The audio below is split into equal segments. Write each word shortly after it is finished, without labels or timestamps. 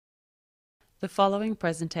The following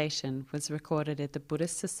presentation was recorded at the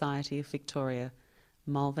Buddhist Society of Victoria,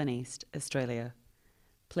 Malvern East, Australia.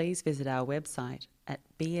 Please visit our website at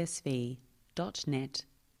bsv.net.au.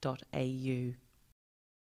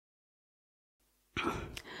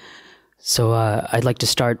 So I'd like to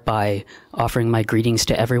start by offering my greetings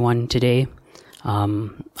to everyone today.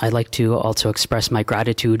 I'd like to also express my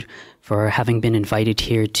gratitude for having been invited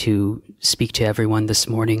here to speak to everyone this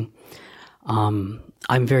morning.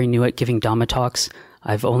 I'm very new at giving Dhamma talks.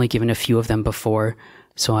 I've only given a few of them before,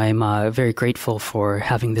 so I'm very grateful for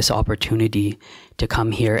having this opportunity to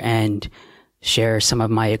come here and share some of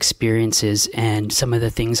my experiences and some of the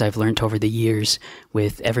things I've learned over the years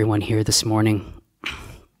with everyone here this morning.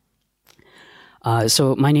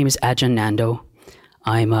 So my name is Ajahn Nando.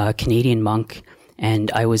 I'm a Canadian monk, and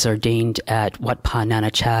I was ordained at Wat Pa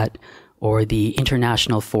Nanachat, or the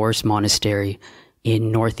International Forest Monastery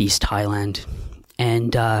in northeast Thailand.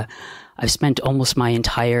 And I've spent almost my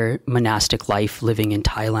entire monastic life living in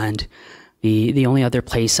Thailand. The only other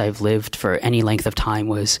place I've lived for any length of time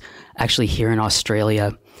was actually here in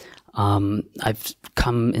Australia. I've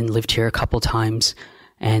come and lived here a couple times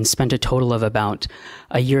and spent a total of about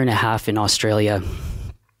a year and a half in Australia.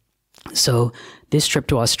 So this trip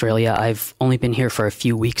to Australia, I've only been here for a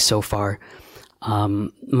few weeks so far.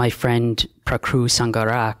 My friend Prakru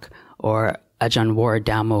Sangarak, or Ajahn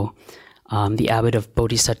Dhamma, the abbot of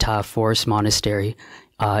Bodhisattva Forest Monastery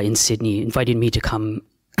in Sydney, invited me to come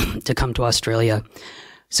to Australia.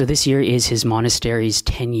 So this year is his monastery's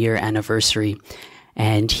 10-year anniversary,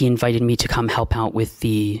 and he invited me to come help out with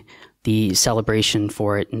the celebration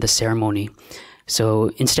for it and the ceremony.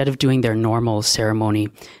 So instead of doing their normal ceremony,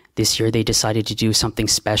 this year they decided to do something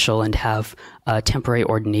special and have a temporary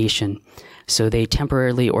ordination. So they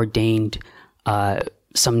temporarily ordained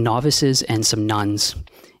some novices and some nuns.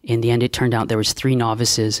 In the end, it turned out there was 3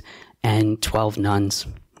 novices and 12 nuns.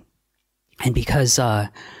 And because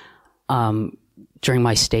during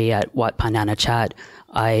my stay at Wat Pa Nanachat,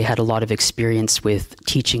 I had a lot of experience with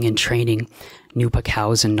teaching and training new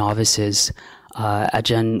pakhaus and novices,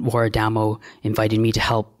 Ajahn Dhamma invited me to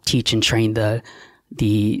help teach and train the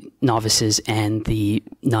novices and the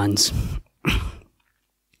nuns.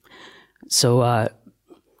 So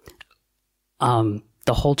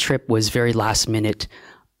the whole trip was very last minute.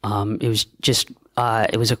 It was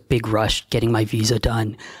a big rush getting my visa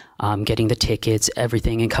done, getting the tickets,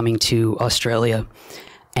 everything, and coming to Australia.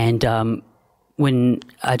 And when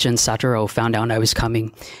Ajahn Sataro found out I was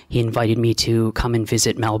coming, he invited me to come and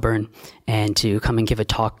visit Melbourne and to come and give a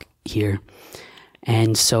talk here.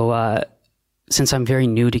 And so since I'm very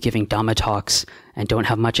new to giving Dhamma talks and don't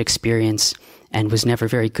have much experience and was never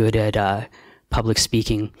very good at public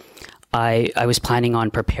speaking, I was planning on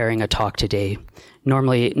preparing a talk today.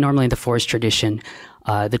 Normally in the forest tradition,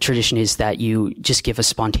 the tradition is that you just give a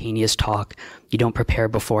spontaneous talk. You don't prepare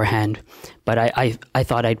beforehand. But I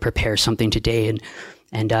thought I'd prepare something today,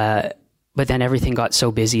 but then everything got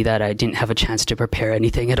so busy that I didn't have a chance to prepare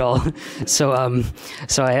anything at all. So I'm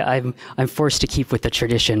forced to keep with the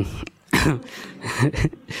tradition.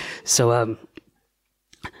 So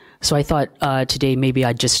I thought today maybe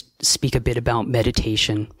I'd just speak a bit about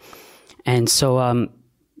meditation. And so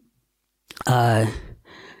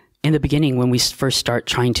in the beginning, when we first start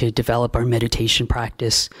trying to develop our meditation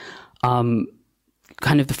practice, kind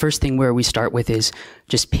of the first thing where we start with is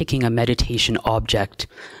just picking a meditation object.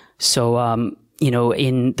 So,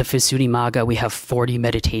 in the Visuddhimagga, we have 40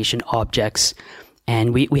 meditation objects,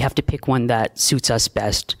 and we have to pick one that suits us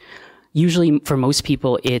best. Usually, for most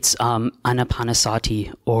people, it's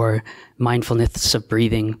anapanasati, or mindfulness of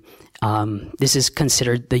breathing. This is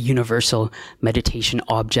considered the universal meditation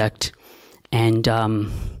object. And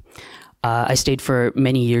I stayed for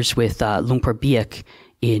many years with Lumpur Biak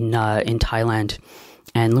in Thailand.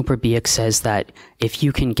 And Lumpur Biak says that if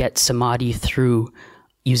you can get samadhi through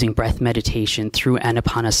using breath meditation, through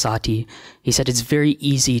anapanasati, he said it's very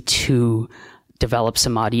easy to develop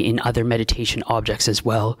samadhi in other meditation objects as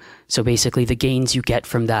well. So basically the gains you get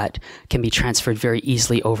from that can be transferred very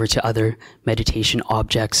easily over to other meditation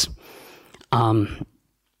objects. But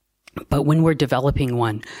when we're developing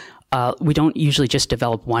one, we don't usually just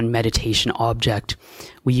develop one meditation object.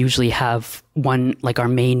 We usually have one, like our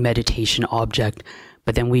main meditation object,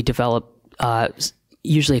 but then we develop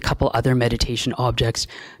usually a couple other meditation objects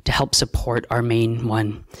to help support our main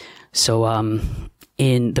one. So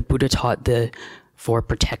in the Buddha taught the 4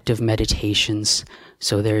 protective meditations.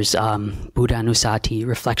 So there's Buddhanusati,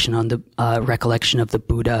 reflection on the recollection of the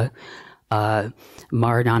Buddha,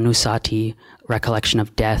 Marananusati, recollection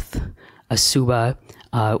of death, Asubha,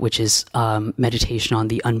 which is meditation on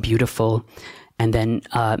the unbeautiful, and then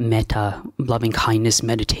metta, loving kindness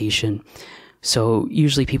meditation. So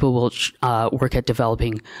usually people will work at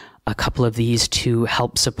developing a couple of these to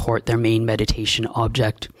help support their main meditation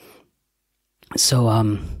object.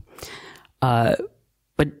 So,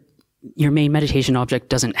 but your main meditation object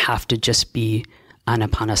doesn't have to just be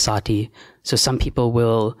anapanasati. So some people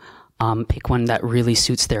will pick one that really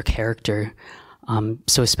suits their character.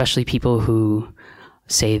 So especially people who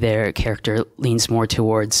say their character leans more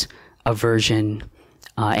towards aversion,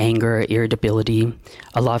 anger, irritability.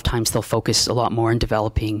 A lot of times they'll focus a lot more on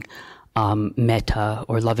developing metta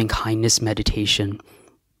or loving kindness meditation.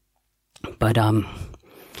 But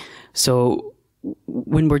so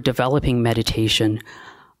when we're developing meditation,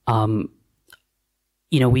 we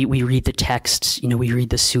read the texts, we read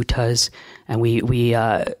the suttas, and we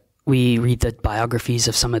read the biographies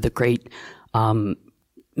of some of the great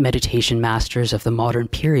meditation masters of the modern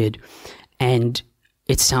period, and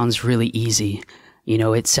it sounds really easy.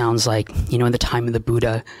 It sounds like, in the time of the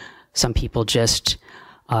Buddha, some people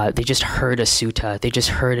they just heard a sutta, they just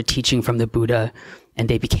heard a teaching from the Buddha, and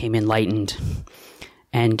they became enlightened.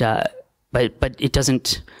 And but it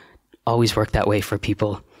doesn't always work that way for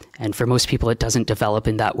people, and for most people, it doesn't develop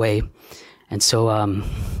in that way. And so,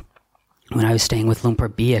 when I was staying with Lumpur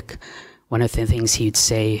Biak, one of the things he'd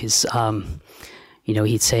say is,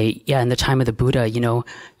 he'd say, in the time of the Buddha,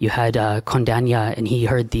 you had Kondanya, and he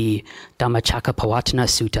heard the Dhammacakkappavattana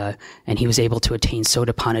Sutta, and he was able to attain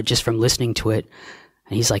Sotapanna just from listening to it.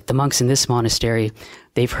 And he's like, the monks in this monastery,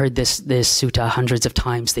 they've heard this sutta hundreds of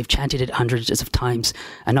times, they've chanted it hundreds of times,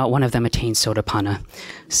 and not one of them attained Sotapanna.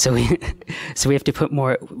 So we have to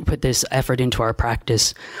put this effort into our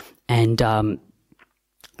practice, and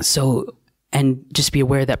and just be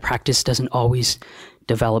aware that practice doesn't always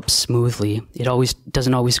develop smoothly. It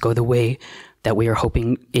doesn't always go the way that we are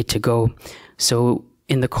hoping it to go. So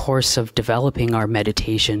in the course of developing our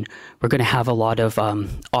meditation, we're going to have a lot of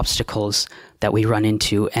obstacles that we run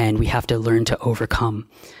into, and we have to learn to overcome.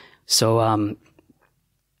 So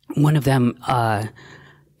one of them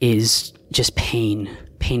is just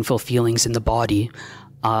painful feelings in the body,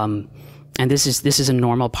 and this is a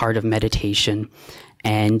normal part of meditation.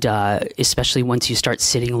 And especially once you start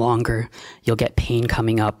sitting longer, you'll get pain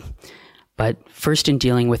coming up. But first, in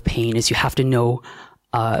dealing with pain, is you have to know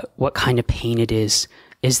what kind of pain it is.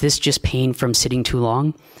 Is this just pain from sitting too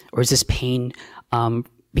long? Or is this pain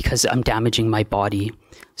because I'm damaging my body?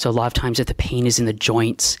 So a lot of times if the pain is in the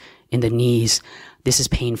joints, in the knees, this is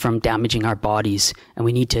pain from damaging our bodies, and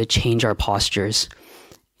we need to change our postures.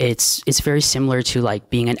 It's very similar to like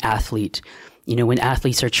being an athlete. When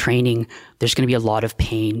athletes are training, there's going to be a lot of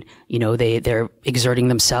pain. They're exerting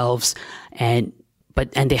themselves, and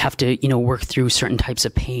they have to, work through certain types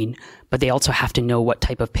of pain, but they also have to know what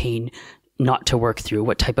type of pain not to work through,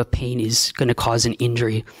 what type of pain is going to cause an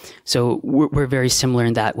injury. So we're very similar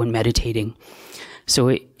in that when meditating.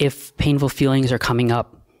 So if painful feelings are coming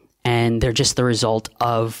up and they're just the result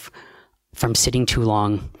from sitting too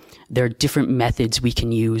long, there are different methods we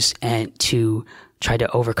can use and to try to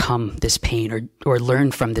overcome this pain or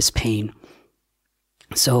learn from this pain.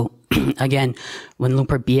 So again, when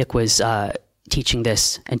Lumpur Biak was teaching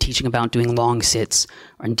this and teaching about doing long sits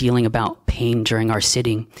and dealing about pain during our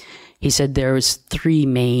sitting, he said there's three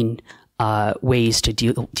main ways to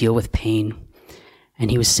deal with pain.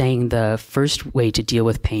 And he was saying the first way to deal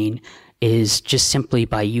with pain is just simply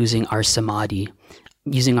by using our samadhi,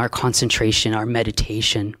 using our concentration, our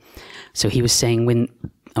meditation. So he was saying when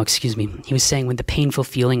the painful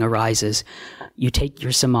feeling arises, you take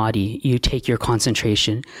your samadhi, you take your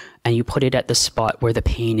concentration, and you put it at the spot where the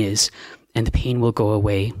pain is, and the pain will go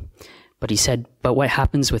away. But he said, but what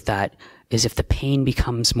happens with that is if the pain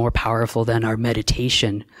becomes more powerful than our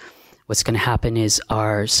meditation, what's going to happen is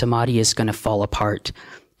our samadhi is going to fall apart,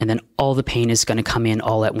 and then all the pain is going to come in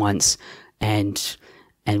all at once, and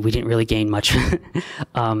we didn't really gain much.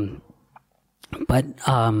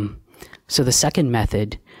 So the second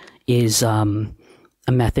method is a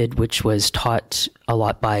method which was taught a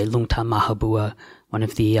lot by Lungta Mahabua, one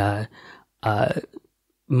of the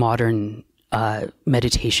modern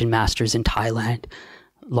meditation masters in Thailand.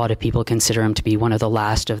 A lot of people consider him to be one of the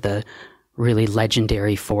last of the really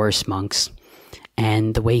legendary forest monks.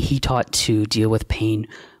 And the way he taught to deal with pain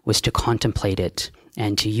was to contemplate it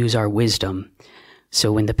and to use our wisdom.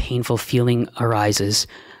 So when the painful feeling arises,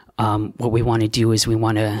 what we want to do is we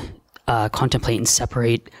want to contemplate and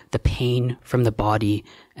separate the pain from the body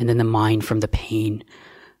and then the mind from the pain.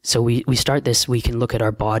 So we start this, we can look at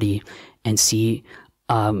our body and see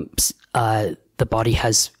the body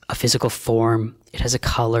has a physical form, it has a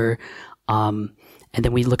color, and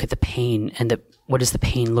then we look at the pain and what does the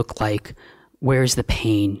pain look like? where's the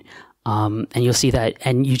pain? And you'll see that,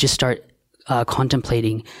 and you just start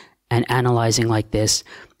contemplating and analyzing like this,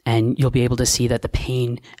 and you'll be able to see that the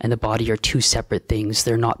pain and the body are two separate things.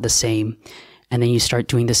 They're not the same. And then you start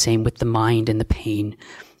doing the same with the mind and the pain,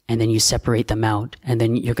 and then you separate them out, and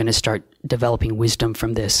then you're going to start developing wisdom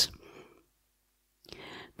from this.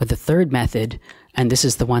 But the third method, and this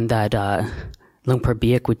is the one that Lumpur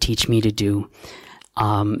Biak would teach me to do,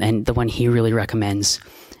 and the one he really recommends,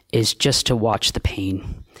 is just to watch the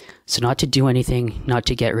pain. So not to do anything, not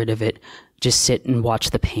to get rid of it, just sit and watch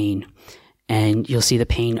the pain. And you'll see the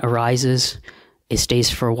pain arises, it stays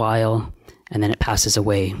for a while, and then it passes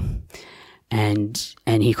away. And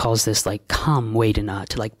he calls this like kam vedana,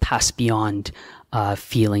 to like pass beyond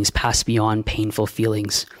feelings, pass beyond painful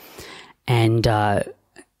feelings. And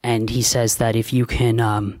he says that if you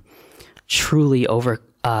can truly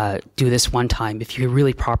do this one time, if you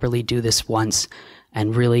really properly do this once,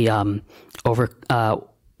 and really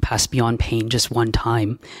pass beyond pain just one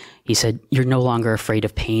time, he said, you're no longer afraid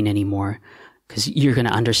of pain anymore, because you're going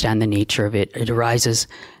to understand the nature of it. It arises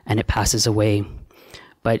and it passes away.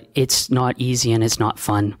 But it's not easy and it's not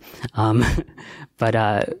fun. But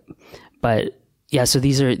yeah, so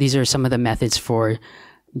these are some of the methods for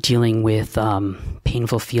dealing with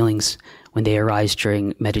painful feelings when they arise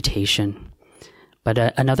during meditation. But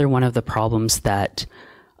another one of the problems that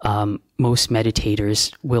most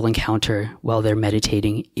meditators will encounter while they're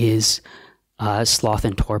meditating is sloth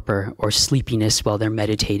and torpor, or sleepiness while they're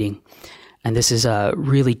meditating. And this is a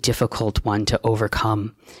really difficult one to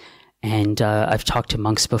overcome. And I've talked to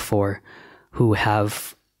monks before who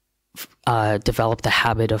have developed the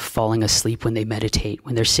habit of falling asleep when they meditate.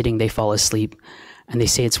 When they're sitting, they fall asleep. And they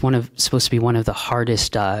say it's supposed to be one of the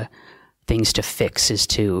hardest things to fix, is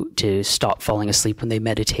to stop falling asleep when they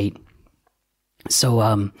meditate.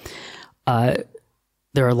 So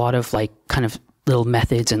there are a lot of like kind of little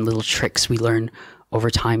methods and little tricks we learn over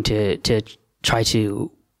time to try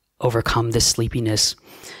to overcome this sleepiness.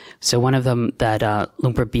 So one of them that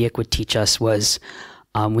Lumpur Biak would teach us was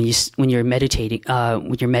when you're meditating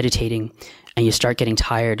and you start getting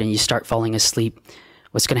tired and you start falling asleep,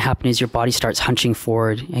 what's going to happen is your body starts hunching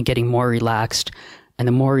forward and getting more relaxed. And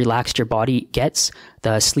the more relaxed your body gets,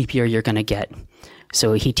 the sleepier you're going to get.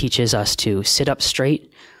 So he teaches us to sit up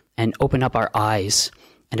straight and open up our eyes.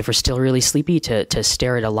 And if we're still really sleepy, to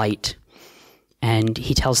stare at a light. And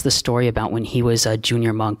he tells the story about when he was a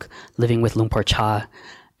junior monk living with Lumpur Cha.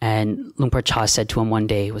 And Lumpur Cha said to him one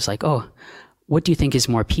day, it was like, oh, what do you think is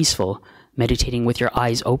more peaceful, meditating with your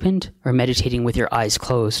eyes opened or meditating with your eyes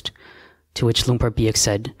closed? To which Lumpur Biak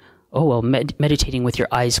said, oh, well, meditating with your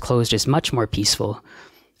eyes closed is much more peaceful.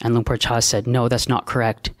 And Lumpur Cha said, no, that's not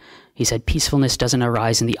correct. He said, peacefulness doesn't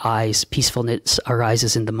arise in the eyes, peacefulness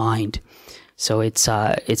arises in the mind. So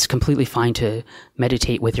it's completely fine to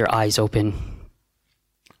meditate with your eyes open.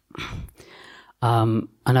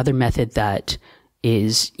 Another method that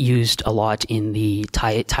is used a lot in the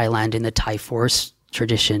Thailand, in the Thai forest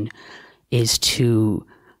tradition, is to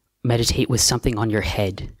meditate with something on your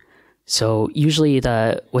head. So usually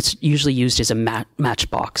what's usually used is a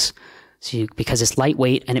matchbox, because it's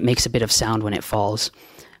lightweight and it makes a bit of sound when it falls.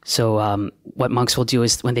 So what monks will do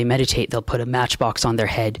is when they meditate, they'll put a matchbox on their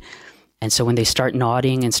head. And so when they start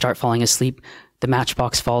nodding and start falling asleep, the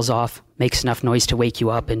matchbox falls off, makes enough noise to wake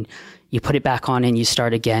you up, and you put it back on and you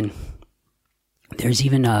start again. There's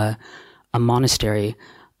even a monastery,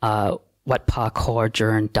 Wat Pa Khor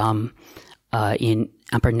Jern Dam, in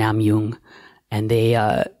Upper Nam Yung, and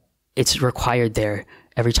it's required there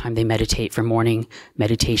every time they meditate, for morning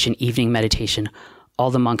meditation, evening meditation.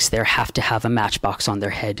 All the monks there have to have a matchbox on their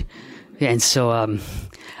head, and so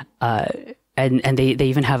and they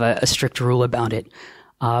even have a strict rule about it.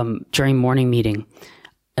 During morning meeting,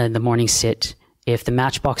 the morning sit, if the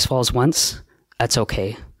matchbox falls once, that's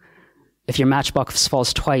okay. If your matchbox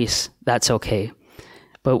falls twice, that's okay.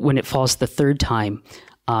 But when it falls the third time,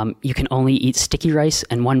 you can only eat sticky rice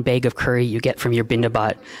and one bag of curry you get from your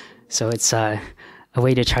bindabat. So it's a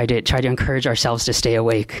way to try to encourage ourselves to stay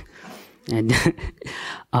awake. And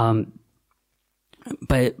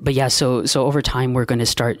but yeah, so over time we're going to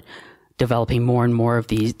start developing more and more of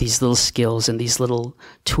these little skills and these little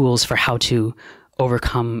tools for how to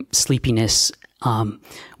overcome sleepiness. One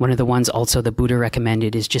of the ones also the Buddha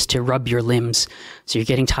recommended is just to rub your limbs. So you're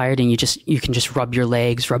getting tired and you can just rub your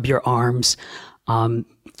legs, rub your arms.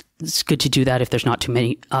 It's good to do that if there's not too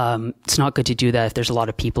many. It's not good to do that if there's a lot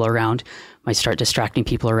of people around. Might start distracting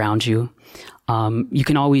people around you. You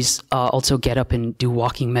can always also get up and do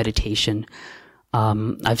walking meditation.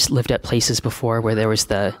 I've lived at places before where there was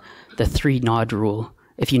the 3 nod rule,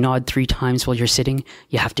 if you nod 3 times while you're sitting,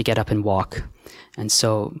 you have to get up and walk. And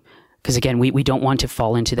so, because again, we don't want to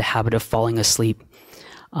fall into the habit of falling asleep.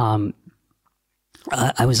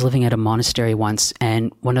 I was living at a monastery once,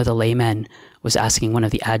 and one of the laymen was asking one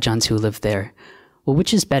of the Ajahns who lived there, well,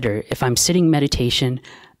 which is better, if I'm sitting meditation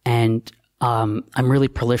and I'm really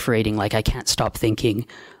proliferating, like I can't stop thinking,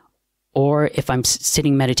 or if I'm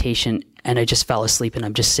sitting meditation and I just fell asleep and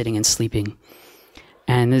I'm just sitting and sleeping.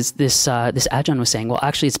 And this Ajahn was saying, well,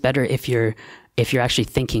 actually, it's better if you're actually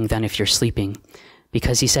thinking than if you're sleeping.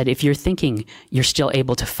 Because he said, if you're thinking, you're still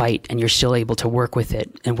able to fight and you're still able to work with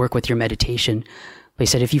it and work with your meditation. But he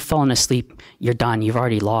said, if you've fallen asleep, you're done. You've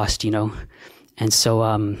already lost, And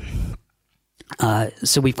so,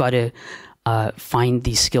 so we've got to find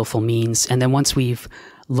these skillful means. And then once we've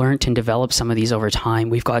learned and developed some of these over time,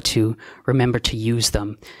 we've got to remember to use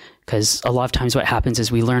them. Because a lot of times what happens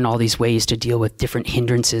is we learn all these ways to deal with different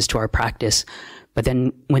hindrances to our practice. But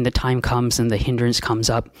then when the time comes and the hindrance comes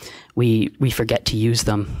up, we forget to use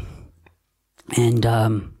them. And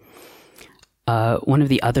one of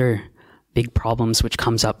the other big problems which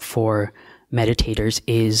comes up for meditators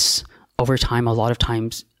is over time, a lot of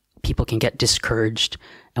times people can get discouraged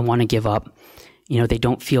and want to give up. They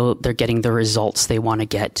don't feel they're getting the results they want to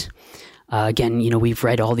get. Again, we've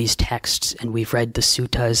read all these texts and we've read the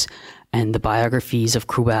suttas and the biographies of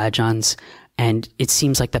Kruba Ajahns, and it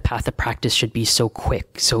seems like the path of practice should be so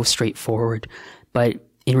quick, so straightforward. But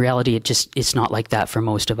in reality, it's not like that for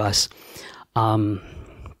most of us. I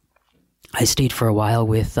stayed for a while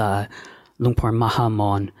with Lumpur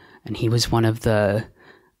Mahamon, and he was one of the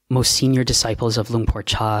most senior disciples of Lumpur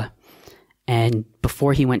Cha. And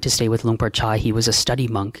before he went to stay with Lumpur Cha, he was a study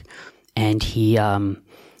monk, and he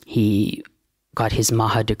got his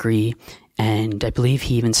Maha degree, and I believe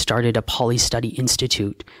he even started a Pali Study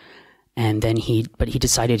Institute. And then he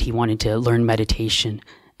decided he wanted to learn meditation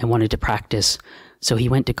and wanted to practice. So he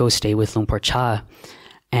went to go stay with Lumpur Cha.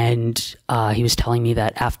 And he was telling me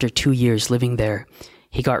that after 2 years living there,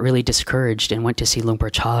 he got really discouraged and went to see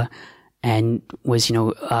Lumpur Cha and was,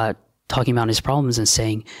 talking about his problems and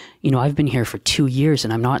saying, I've been here for 2 years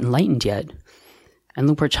and I'm not enlightened yet. And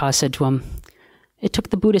Lumpur Cha said to him, it took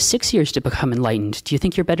the Buddha 6 years to become enlightened. Do you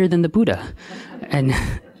think you're better than the Buddha? And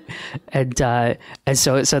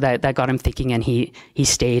so that got him thinking, and he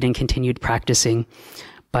stayed and continued practicing.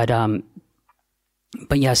 But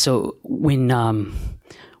yeah, so when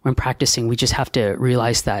practicing, we just have to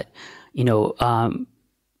realize that,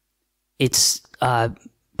 it's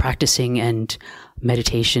practicing and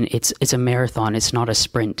meditation. It's a marathon. It's not a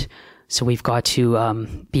sprint. So we've got to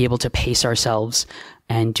be able to pace ourselves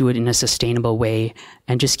and do it in a sustainable way,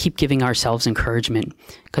 and just keep giving ourselves encouragement.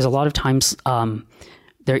 Because a lot of times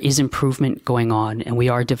there is improvement going on, and we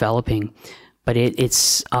are developing, but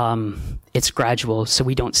it's gradual, so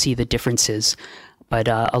we don't see the differences. But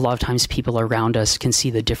a lot of times people around us can see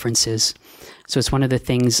the differences. So it's one of the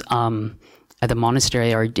things at the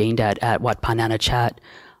monastery I ordained at Wat Pa Nana Chat.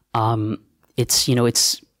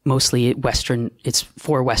 It's mostly Western. It's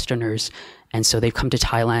for Westerners, and so they've come to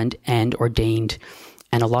Thailand and ordained.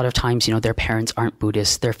 And a lot of times, their parents aren't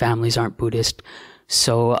Buddhist, their families aren't Buddhist,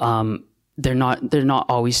 so they're not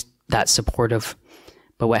always that supportive.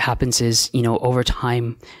 But what happens is, over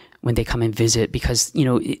time, when they come and visit, because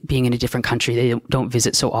being in a different country, they don't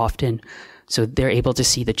visit so often, so they're able to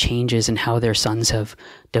see the changes in how their sons have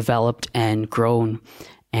developed and grown,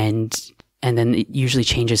 and then it usually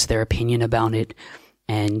changes their opinion about it,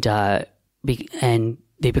 and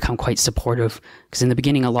they become quite supportive. Because in the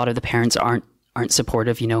beginning, a lot of the parents aren't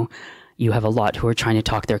supportive. You have a lot who are trying to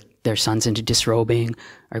talk their sons into disrobing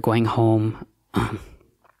or going home.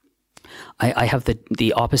 I have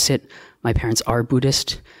the opposite. My parents are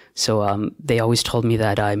Buddhist, so they always told me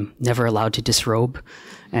that I'm never allowed to disrobe,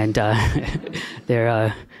 and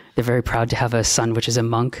they're very proud to have a son which is a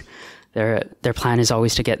monk. Their plan is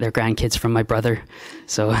always to get their grandkids from my brother.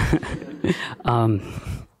 So,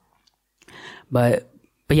 but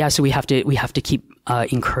yeah, so we have to keep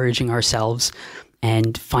encouraging ourselves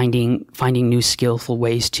and finding new skillful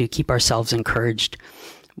ways to keep ourselves encouraged.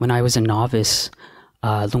 When I was a novice,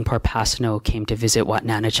 Lumpur Pasano came to visit Wat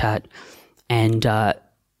Nana Chat, and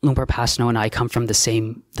Lumpur Pasano and I come from the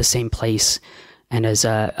same place. And as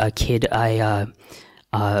a kid, when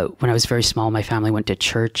I was very small, my family went to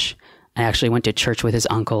church. I actually went to church with his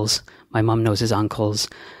uncles. My mom knows his uncles,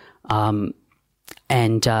 and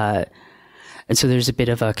so there's a bit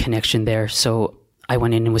of a connection there. So I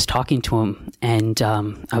went in and was talking to him, and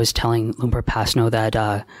I was telling Lumpur Pasano that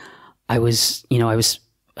I was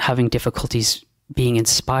having difficulties being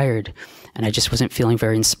inspired, and I just wasn't feeling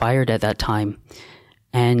very inspired at that time.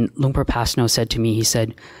 And Lumpur Pasno said to me, he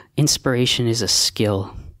said, inspiration is a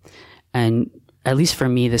skill. And at least for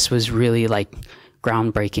me, this was really like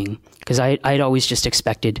groundbreaking, because I'd always just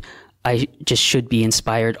expected I just should be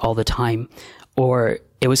inspired all the time, or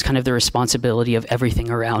it was kind of the responsibility of everything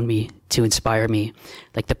around me to inspire me.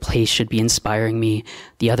 Like the place should be inspiring me,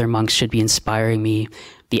 the other monks should be inspiring me,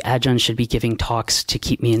 the Ajahn should be giving talks to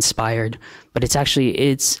keep me inspired. But it's actually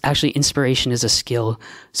inspiration is a skill.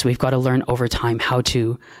 So we've got to learn over time how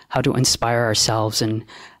to inspire ourselves and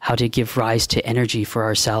how to give rise to energy for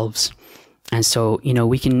ourselves. And so,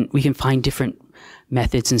 we can find different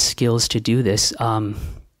methods and skills to do this.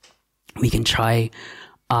 We can try,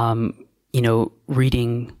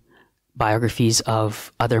 reading biographies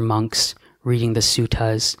of other monks, reading the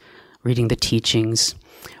suttas, reading the teachings.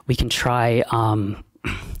 We can try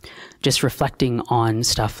just reflecting on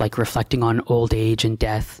stuff, like reflecting on old age and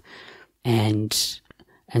death. And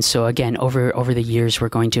so again, over the years, we're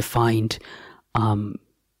going to find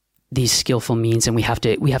these skillful means, and we have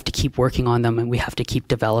to keep working on them, and we have to keep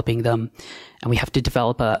developing them, and we have to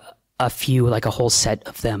develop a few, like a whole set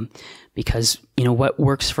of them, because what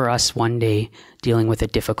works for us one day dealing with the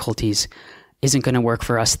difficulties isn't going to work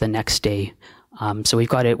for us the next day. So we've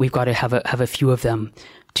got to have a few of them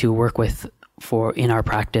to work with in our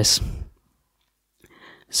practice.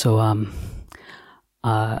 So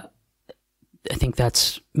I think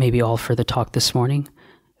that's maybe all for the talk this morning.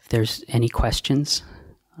 If there's any questions.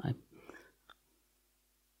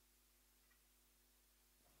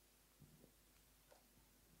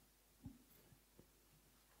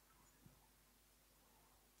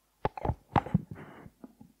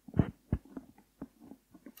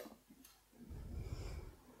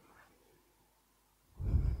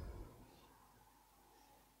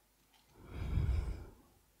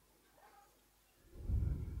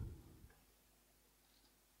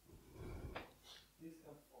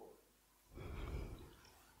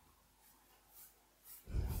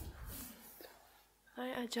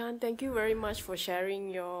 Hi, Ajahn. Thank you very much for sharing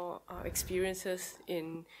your experiences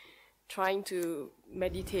in trying to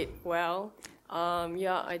meditate well.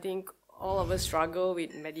 I think all of us struggle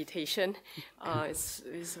with meditation. It's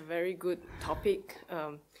a very good topic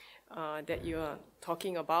that you are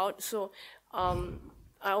talking about. So I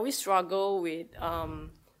always struggle with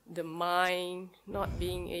the mind not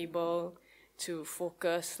being able to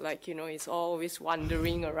focus, it's always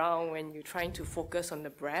wandering around when you're trying to focus on the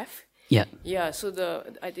breath. Yeah. Yeah, so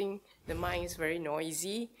I think the mind is very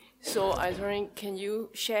noisy. So I was wondering, can you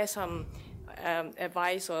share some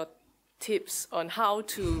advice or tips on how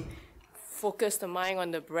to focus the mind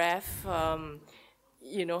on the breath?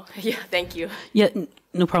 Thank you. Yeah,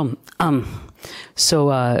 no problem. So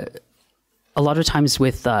a lot of times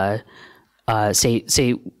with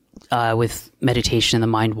with meditation and the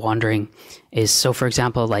mind wandering is, so for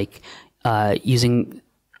example, using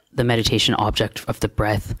the meditation object of the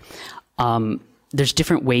breath. There's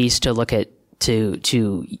different ways to look at you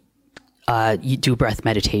do breath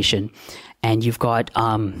meditation, and you've got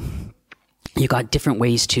different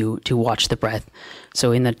ways to watch the breath.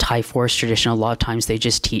 So in the Thai forest tradition, a lot of times they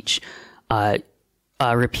just teach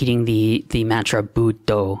repeating the mantra Bud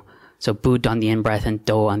Do. So Bud on the in breath and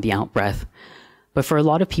Do on the out breath. But for a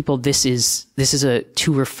lot of people, this is a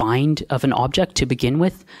too refined of an object to begin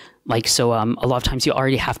with. A lot of times you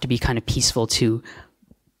already have to be kind of peaceful to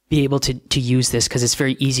be able to use this, because it's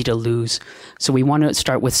very easy to lose. So we want to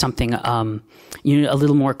start with something a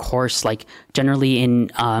little more coarse. Like generally in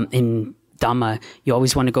Dhamma, you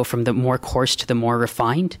always want to go from the more coarse to the more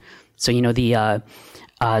refined. So the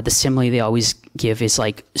simile they always give is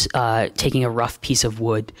like taking a rough piece of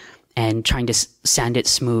wood and trying to sand it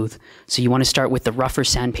smooth. So you want to start with the rougher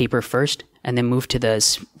sandpaper first, and then move to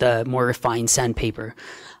the more refined sandpaper.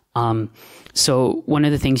 So one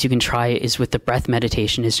of the things you can try is with the breath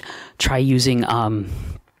meditation is try using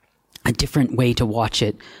a different way to watch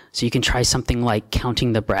it. So you can try something like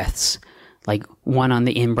counting the breaths, like 1 on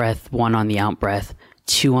the in breath, 1 on the out breath,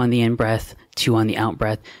 2 on the in breath, 2 on the out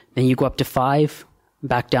breath. Then you go up to 5,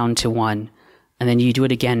 back down to 1, and then you do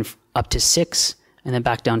it again up to 6, and then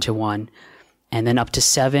back down to 1, and then up to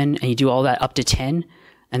 7, and you do all that up to 10,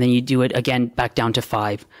 and then you do it again back down to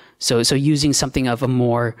 5. So using something of a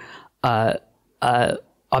more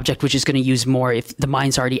object which is going to use more, if the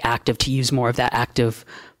mind's already active, to use more of that active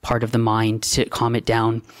part of the mind to calm it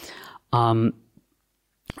down.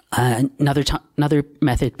 Another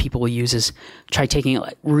method people will use is try taking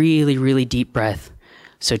a really, really deep breath.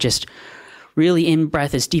 So just really in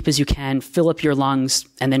breath as deep as you can, fill up your lungs,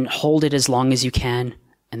 and then hold it as long as you can,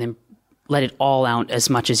 and then let it all out as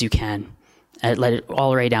much as you can. Let it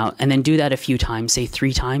all right out, and then do that a few times, say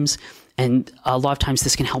 3 times, And a lot of times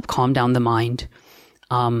this can help calm down the mind.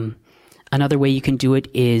 Another way you can do it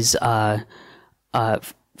is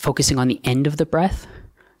focusing on the end of the breath.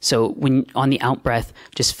 So when on the out breath,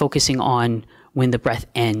 just focusing on when the breath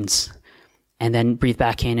ends, and then breathe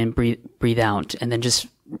back in and breathe out, and then just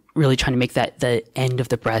really trying to make that the end of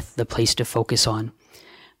the breath the place to focus on.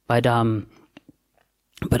 But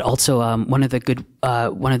also one of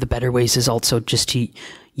the better ways is also just to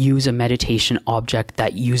use a meditation object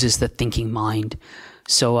that uses the thinking mind.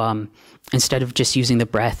 So instead of just using the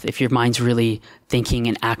breath, if your mind's really thinking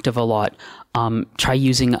and active a lot, try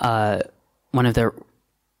using one of the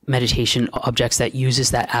meditation objects that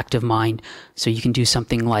uses that active mind. So you can do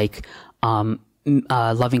something like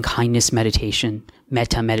loving kindness meditation,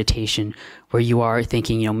 metta meditation, where you are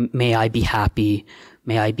thinking, may I be happy,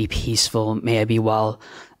 may I be peaceful, may I be well,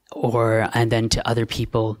 and then to other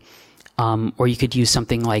people. Or you could use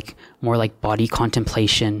something like more like body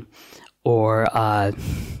contemplation, or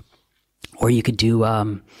you could do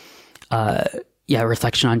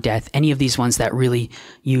reflection on death. Any of these ones that really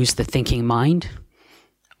use the thinking mind.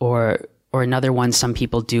 Or another one some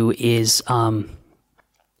people do is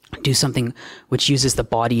do something which uses the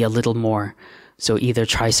body a little more. So either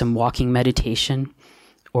try some walking meditation,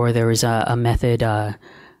 or there is a method Ajahn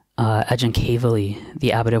Kavali,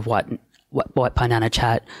 the abbot of Wat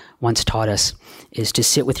Pananachat, once taught us, is to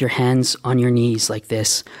sit with your hands on your knees like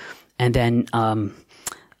this, and then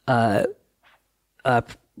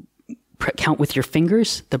count with your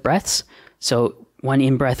fingers the breaths. So one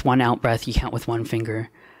in-breath, one out-breath, you count with one finger.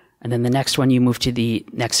 And then the next one, you move to the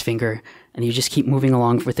next finger, and you just keep moving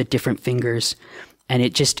along with the different fingers. And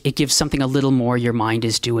it gives something a little more your mind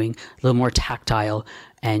is doing, a little more tactile,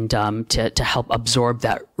 and to help absorb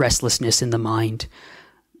that restlessness in the mind.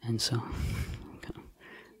 And so,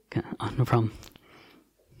 no problem.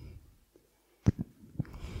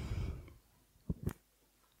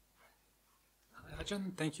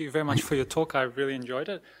 Ajahn, thank you very much for your talk. I really enjoyed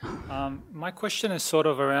it. My question is sort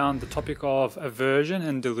of around the topic of aversion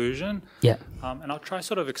and delusion. Yeah. And I'll try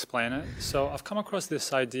sort of explain it. So I've come across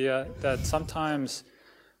this idea that sometimes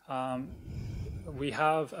we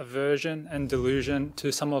have aversion and delusion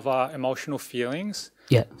to some of our emotional feelings.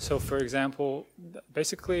 Yeah. So for example,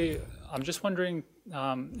 basically, I'm just wondering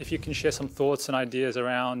if you can share some thoughts and ideas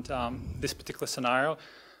around this particular scenario.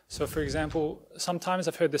 So for example, sometimes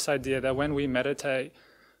I've heard this idea that when we meditate,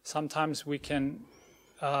 sometimes we can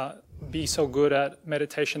be so good at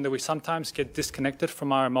meditation that we sometimes get disconnected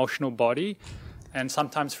from our emotional body. And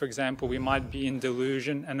sometimes, for example, we might be in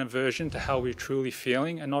delusion and aversion to how we're truly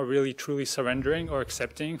feeling and not really truly surrendering or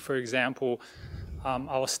accepting, for example,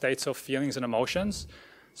 our states of feelings and emotions.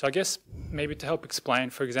 So I guess maybe to help explain,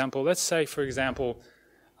 for example, let's say, for example,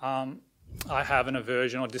 I have an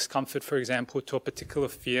aversion or discomfort, for example, to a particular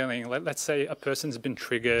feeling. Let's say a person's been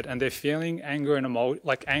triggered and they're feeling anger and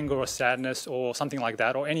like anger or sadness or something like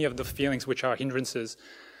that, or any of the feelings which are hindrances.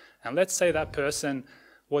 And let's say that person,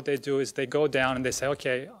 what they do is they go down and they say,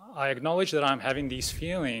 okay, I acknowledge that I'm having these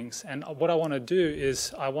feelings, and what I want to do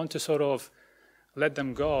is I want to sort of let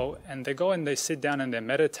them go. And they go and they sit down and they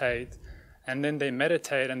meditate. And then they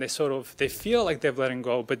meditate and they feel like they've let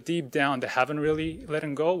go, but deep down they haven't really let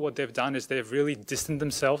go. What they've done is they've really distanced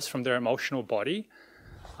themselves from their emotional body.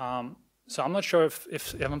 So I'm not sure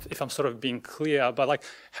if I'm sort of being clear, but like,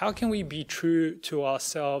 how can we be true to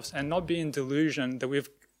ourselves and not be in delusion that we've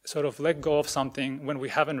sort of let go of something when we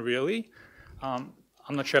haven't really? I'm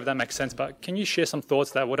not sure if that makes sense, but can you share some thoughts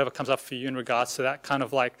that whatever comes up for you in regards to that kind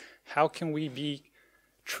of like, how can we be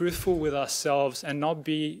truthful with ourselves and not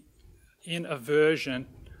be in aversion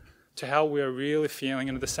to how we're really feeling,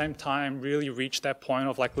 and at the same time really reach that point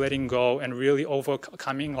of like letting go and really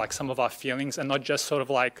overcoming like some of our feelings and not just sort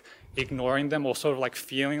of like ignoring them or sort of like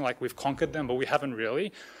feeling like we've conquered them but we haven't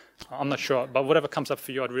really? I'm not sure, but whatever comes up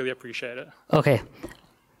for you, I'd really appreciate it. Okay.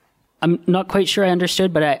 I'm not quite sure I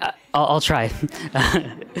understood, but I'll try.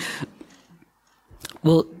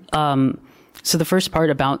 Well, so the first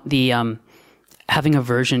part about the having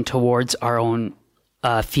aversion towards our own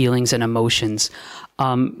feelings and emotions.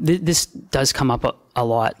 This does come up a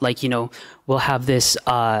lot. Like, we'll have this,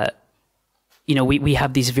 we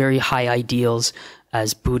have these very high ideals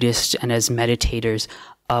as Buddhists and as meditators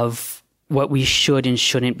of what we should and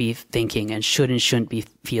shouldn't be thinking and shouldn't be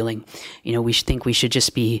feeling. We think we should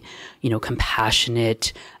just be,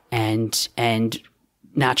 compassionate and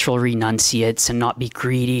natural renunciates and not be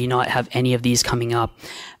greedy, not have any of these coming up.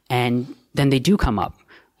 And then they do come up.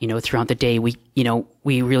 Throughout the day, we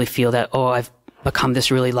really feel that, become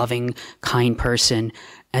this really loving, kind person.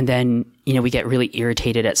 And then, we get really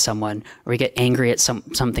irritated at someone, or we get angry at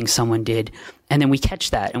something someone did. And then we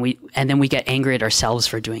catch that, and then we get angry at ourselves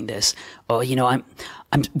for doing this. Oh,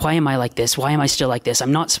 why am I like this? Why am I still like this?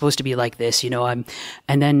 I'm not supposed to be like this,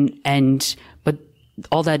 but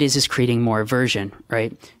all that is creating more aversion,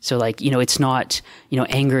 right? So it's not,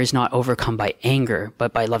 anger is not overcome by anger,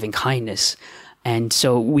 but by loving kindness. And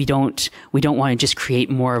so we don't want to just create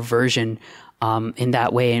more aversion, in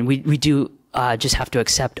that way. And we do, just have to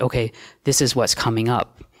accept, okay, this is what's coming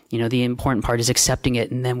up. The important part is accepting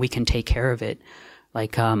it, and then we can take care of it. I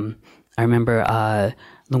remember,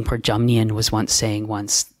 Lumpur Jamnian was saying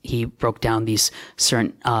once, he broke down these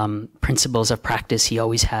certain, principles of practice he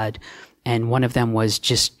always had. And one of them was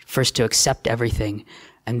just first to accept everything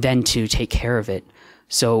and then to take care of it.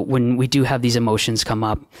 So when we do have these emotions come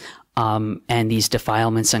up, and these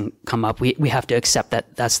defilements come up, we have to accept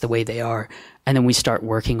that that's the way they are. And then we start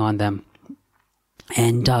working on them.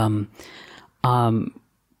 And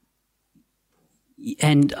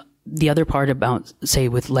the other part about, say,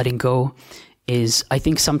 with letting go is, I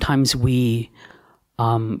think sometimes we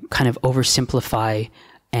kind of oversimplify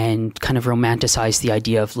and kind of romanticize the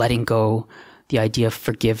idea of letting go, the idea of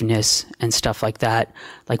forgiveness and stuff like that.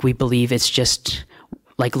 We believe it's just,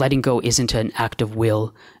 letting go isn't an act of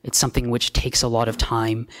will. It's something which takes a lot of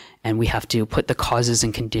time, and we have to put the causes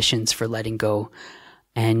and conditions for letting go.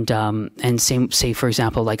 And say, for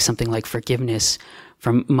example, something like forgiveness,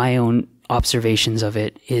 from my own observations of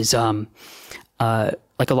it, is, a lot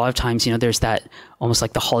of times, there's that almost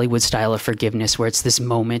like the Hollywood style of forgiveness, where it's this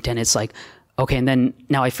moment and it's like, okay, and then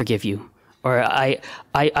now I forgive you, or I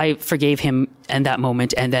forgave him in that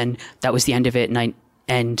moment, and then that was the end of it.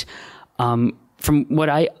 And from what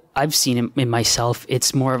I've seen in myself,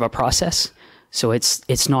 it's more of a process. So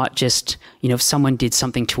it's not just, if someone did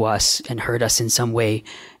something to us and hurt us in some way,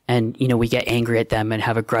 and, we get angry at them and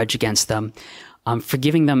have a grudge against them,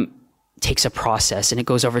 forgiving them takes a process, and it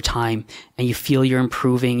goes over time, and you feel you're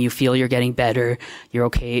improving, you feel you're getting better, you're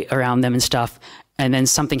okay around them and stuff. And then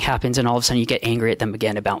something happens, and all of a sudden you get angry at them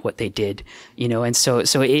again about what they did, and so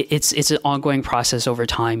it's an ongoing process over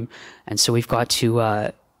time. And so we've got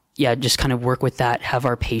to, just kind of work with that, have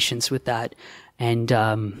our patience with that, and,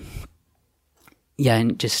 and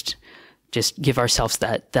just give ourselves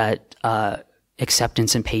that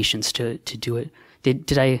acceptance and patience to do it.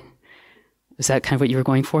 Is that kind of what you were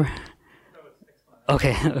going for?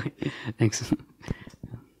 Okay. Thanks.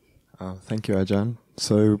 Thank you, Ajahn.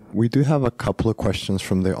 So we do have a couple of questions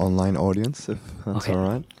from the online audience, if that's all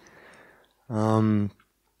right.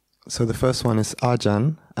 So the first one is,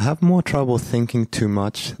 Ajahn, I have more trouble thinking too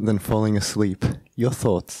much than falling asleep. Your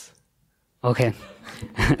thoughts? Okay.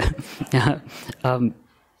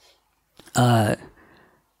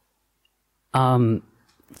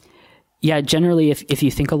 Generally, if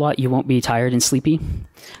you think a lot, you won't be tired and sleepy.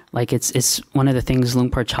 It's one of the things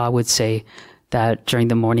Lumpur Cha would say, that during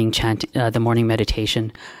the morning the morning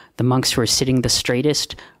meditation, the monks who were sitting the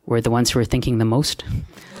straightest were the ones who were thinking the most.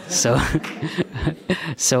 So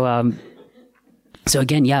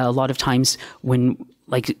again, a lot of times when,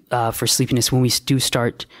 for sleepiness, when we do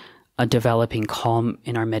start developing calm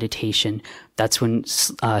in our meditation, that's when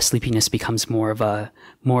sleepiness becomes more of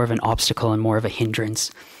an obstacle and more of a hindrance.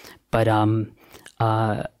 But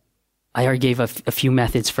I already gave a few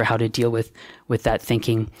methods for how to deal with that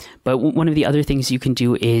thinking. But one of the other things you can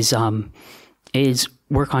do is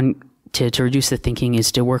work on, to reduce the thinking,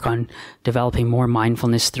 is to work on developing more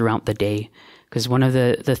mindfulness throughout the day. Because one of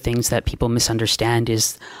the things that people misunderstand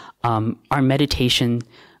is our meditation,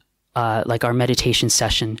 our meditation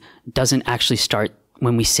session doesn't actually start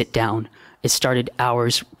when we sit down. It started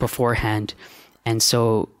hours beforehand. And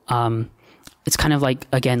so it's kind of like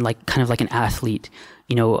an athlete.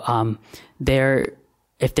 If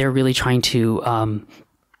they're really trying to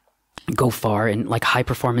go far, and high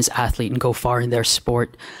performance athlete, and go far in their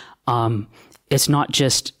sport, it's not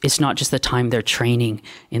just the time they're training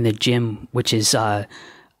in the gym, which is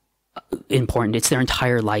important. It's their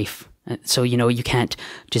entire life. So you can't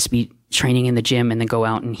just be training in the gym and then go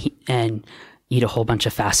out and eat a whole bunch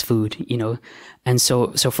of fast food, And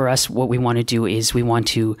so for us, what we want to do is we want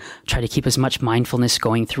to try to keep as much mindfulness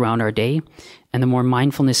going throughout our day. And the more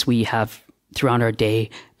mindfulness we have throughout our day,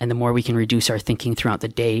 and the more we can reduce our thinking throughout the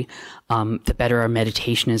day, the better our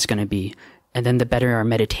meditation is going to be. And then the better our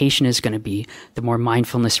meditation is going to be, the more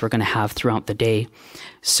mindfulness we're going to have throughout the day.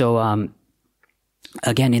 So,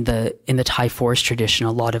 again, in the Thai forest tradition,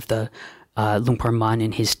 a lot of the Lumpur Man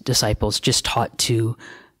and his disciples just taught to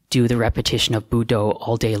do the repetition of Buddho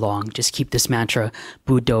all day long. Just keep this mantra,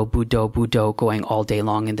 Buddho, Buddho, Buddho, going all day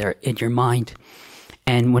long in your mind.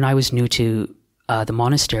 And when I was new to the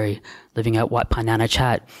monastery, living at Wat Pah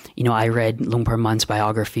Nanachat, I read Luang Por Mun's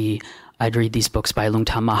biography. I'd read these books by Luang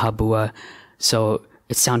Tam Mahabua. So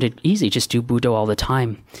it sounded easy, just do Buddho all the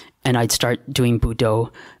time. And I'd start doing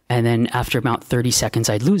Buddho, and then after about 30 seconds,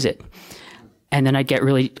 I'd lose it. And then I'd get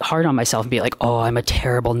really hard on myself and be like, oh, I'm a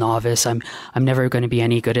terrible novice. I'm never going to be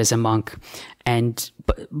any good as a monk.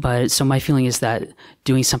 But so my feeling is that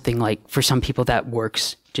doing something like, for some people that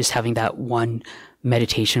works, just having that one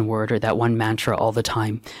meditation word or that one mantra all the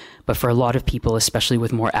time. But for a lot of people, especially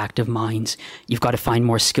with more active minds, you've got to find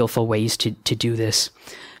more skillful ways to do this.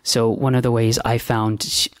 So one of the ways I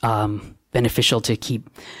found beneficial to keep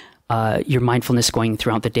your mindfulness going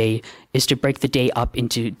throughout the day is to break the day up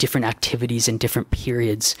into different activities and different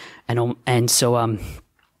periods. And so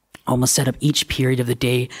almost set up each period of the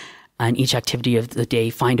day and each activity of the day,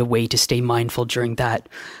 find a way to stay mindful during that.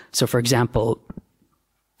 So for example,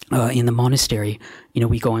 in the monastery,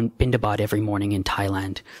 we go on Bindabat every morning in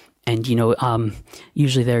Thailand. And,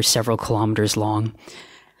 usually they're several kilometers long.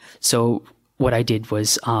 So what I did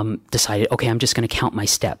was decided, okay, I'm just going to count my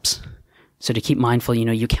steps. So to keep mindful,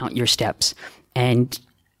 you count your steps. And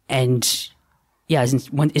yeah,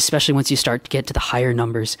 especially once you start to get to the higher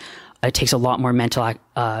numbers, it takes a lot more mental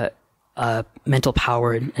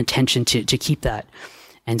power and attention to keep that.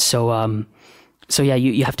 And so yeah,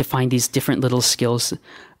 you have to find these different little skills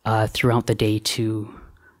throughout the day to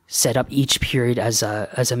set up each period as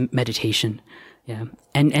a meditation. Yeah.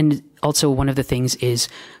 And also one of the things is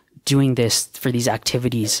doing this for these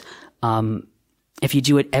activities. If you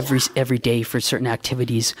do it every day for certain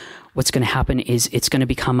activities, what's going to happen is it's going to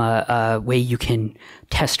become a way you can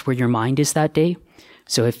test where your mind is that day.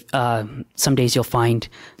 So if some days you'll find,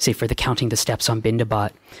 say for the counting the steps on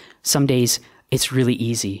Bindabat, some days it's really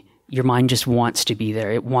easy. Your mind just wants to be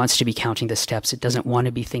there. It wants to be counting the steps. It doesn't want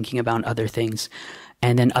to be thinking about other things.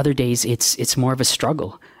 And then other days it's more of a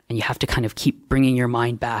struggle, and you have to kind of keep bringing your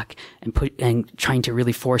mind back and trying to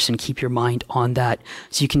really force and keep your mind on that,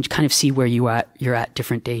 so you can kind of see where you're at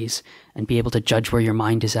different days and be able to judge where your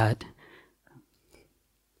mind is at.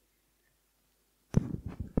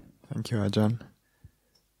 Thank you, Ajahn.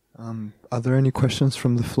 Are there any questions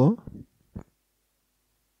from the floor?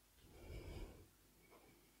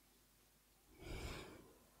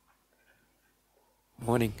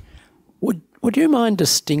 Morning. Would you mind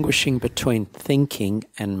distinguishing between thinking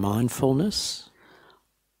and mindfulness,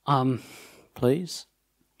 please?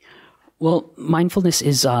 Well, mindfulness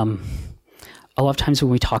is, a lot of times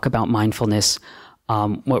when we talk about mindfulness,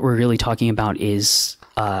 what we're really talking about is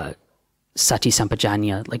sati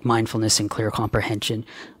sampajanya, like mindfulness and clear comprehension.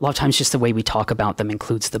 A lot of times just the way we talk about them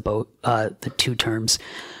includes the two terms.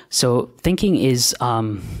 So thinking is,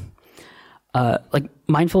 like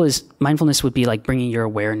mindfulness would be like bringing your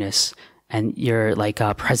awareness and your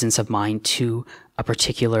presence of mind to a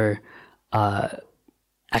particular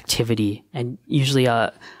activity. And usually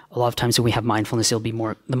a lot of times when we have mindfulness,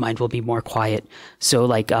 the mind will be more quiet. So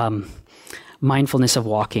mindfulness of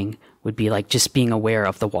walking would be like just being aware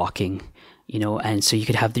of the walking, and so you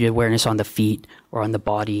could have the awareness on the feet or on the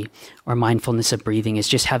body. Or mindfulness of breathing is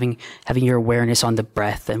just having your awareness on the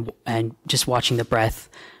breath and just watching the breath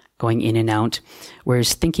going in and out.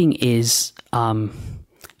 Whereas thinking is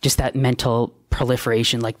just that mental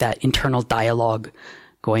proliferation, like that internal dialogue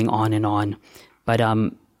going on and on. But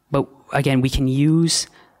again, we can use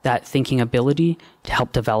that thinking ability to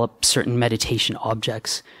help develop certain meditation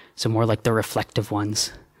objects. So more like the reflective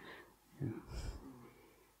ones.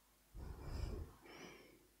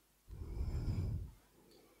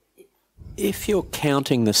 If you're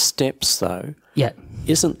counting the steps, though, yeah,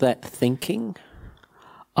 isn't that thinking?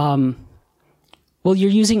 Well, you're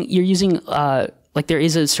using like there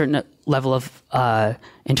is a certain level of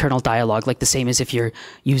internal dialogue, like the same as if you're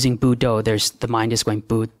using Buddho, the mind is going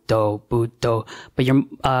Buddho, Buddho, but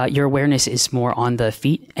your awareness is more on the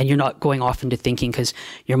feet, and you're not going off into thinking because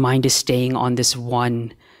your mind is staying on this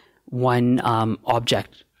one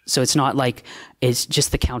object. So it's not like it's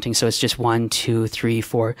just the counting. So it's just 1, 2, 3,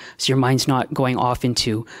 4. So your mind's not going off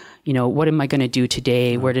into, what am I going to do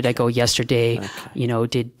today? Where did I go yesterday?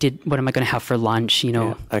 Okay. What am I going to have for lunch?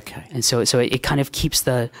 Yeah. Okay. And so it kind of keeps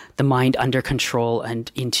the mind under control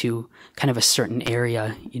and into kind of a certain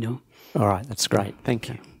area, All right. That's great. Thank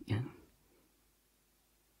you. Yeah.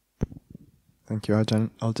 Thank you, Ajahn.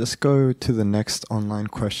 I'll just go to the next online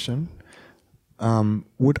question.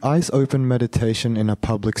 Would eyes open meditation in a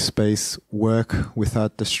public space work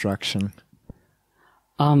without distraction?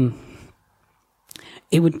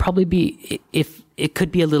 It would probably be, if it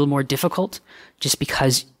could be a little more difficult just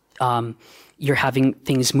because you're having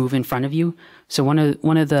things move in front of you. So one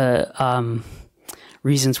of the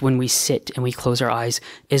reasons when we sit and we close our eyes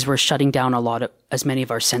is we're shutting down as many of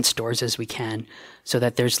our sense doors as we can, so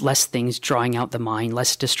that there's less things drawing out the mind,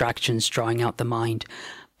 less distractions drawing out the mind.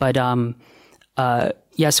 But so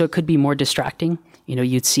it could be more distracting.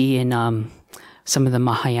 You'd see in some of the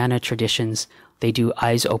Mahayana traditions, they do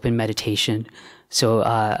eyes open meditation. So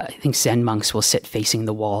I think Zen monks will sit facing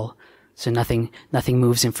the wall, so nothing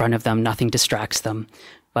moves in front of them, nothing distracts them.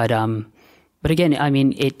 But again, I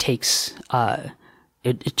mean, it takes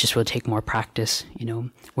it just will take more practice.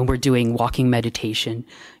 When we're doing walking meditation,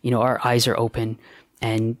 our eyes are open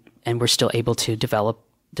and we're still able to develop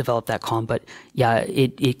that calm. But yeah,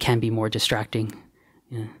 it can be more distracting.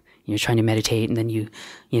 Yeah. You're trying to meditate and then you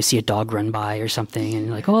see a dog run by or something and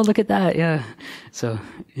you're like, oh, look at that. Yeah. So,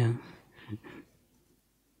 yeah.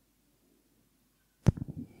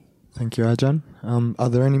 Thank you, Ajahn. Are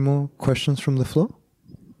there any more questions from the floor?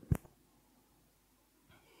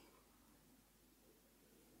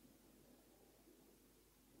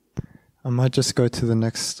 I might just go to the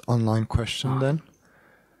next online question then.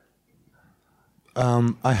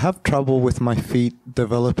 I have trouble with my feet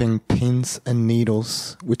developing pins and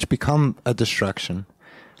needles, which become a distraction.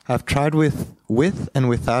 I've tried with and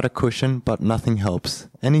without a cushion, but nothing helps.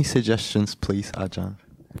 Any suggestions, please, Ajahn?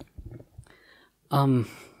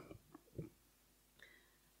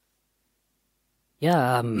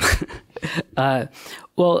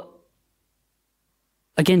 Well,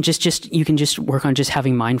 again, just you can just work on just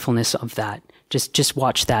having mindfulness of that. Just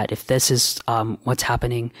watch that. If this is what's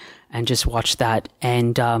happening, and just watch that.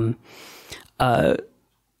 And I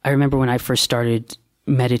remember when I first started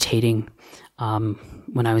meditating,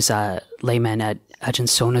 when I was a layman at Ajahn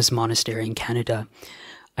Sona's monastery in Canada.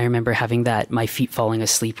 I remember having my feet falling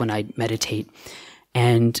asleep when I meditate,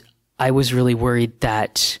 and I was really worried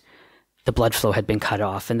that the blood flow had been cut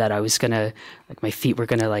off, and that I was gonna, my feet were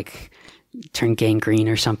gonna turn gangrene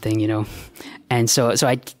or something, And so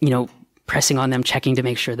I, pressing on them, checking to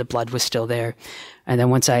make sure the blood was still there. And then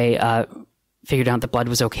once I figured out the blood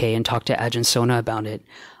was okay and talked to Ajahn Sona about it,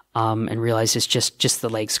 and realized it's just the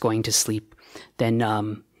legs going to sleep, then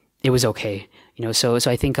it was okay. So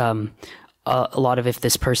I think a lot of, if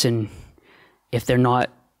their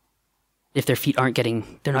feet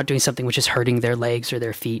they're not doing something which is hurting their legs or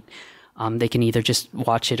their feet, they can either just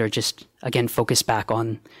watch it or just, again, focus back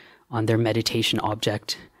on their meditation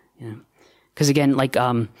object. Because again,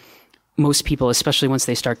 most people, especially once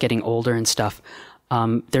they start getting older and stuff,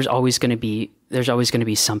 there's always going to be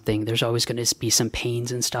something. There's always going to be some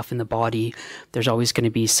pains and stuff in the body. There's always going to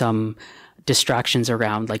be some distractions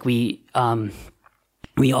around. We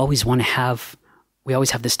always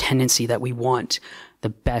have this tendency that we want the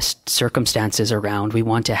best circumstances around. We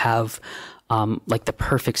want to have the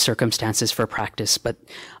perfect circumstances for practice, but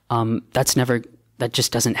that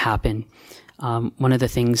just doesn't happen. One of the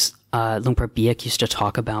things Lumpur Biek used to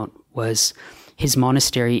talk about was his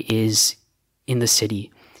monastery is in the city.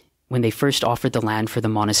 When they first offered the land for the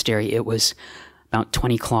monastery, it was about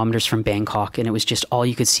 20 kilometers from Bangkok, and it was just all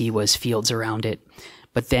you could see was fields around it.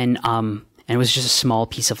 But then, and it was just a small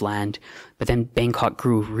piece of land. But then Bangkok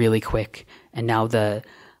grew really quick, and now the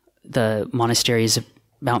monastery is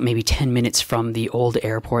about maybe 10 minutes from the old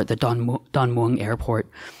airport, the Don Mueang airport,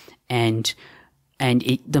 and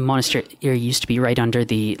the monastery used to be right under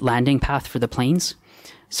the landing path for the planes.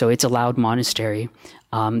 So it's a loud monastery.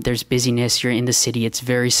 There's busyness. You're in the city. It's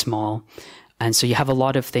very small. And so you have a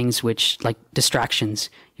lot of things which, distractions.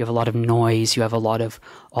 You have a lot of noise. You have a lot of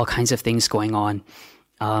all kinds of things going on.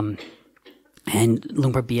 And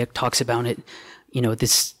Lumpur Biek talks about it.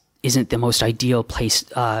 This isn't the most ideal place,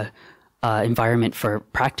 environment for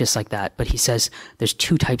practice like that. But he says there's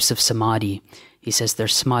two types of samadhi. He says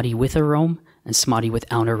there's samadhi with a roam and samadhi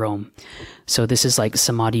without a roam. So this is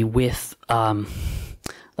samadhi with,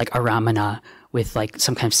 aramana, with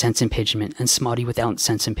some kind of sense impingement, and samadhi without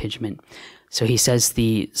sense impingement. So he says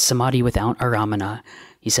the samadhi without aramana,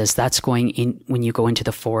 he says that's going in when you go into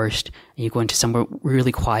the forest and you go into somewhere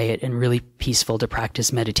really quiet and really peaceful to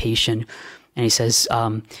practice meditation. And he says,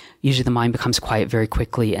 usually the mind becomes quiet very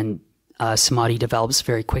quickly and samadhi develops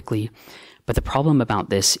very quickly. But the problem about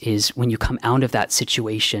this is when you come out of that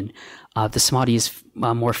situation, the samadhi is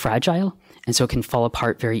more fragile, and so it can fall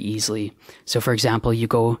apart very easily. So for example, you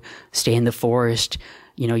go stay in the forest,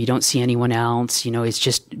 you don't see anyone else, it's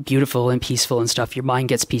just beautiful and peaceful and stuff. Your mind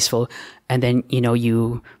gets peaceful, and then,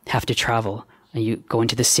 you have to travel, and you go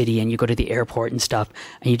into the city and you go to the airport and stuff,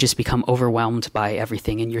 and you just become overwhelmed by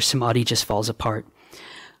everything, and your samadhi just falls apart.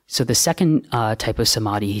 So the second type of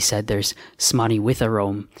samadhi, he said, there's samadhi with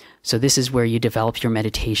aroma. So this is where you develop your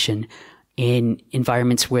meditation in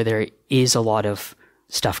environments where there is a lot of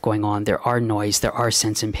stuff going on. There are noise, there are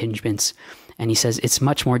sense impingements. And he says it's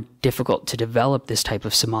much more difficult to develop this type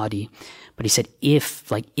of samadhi. But he said,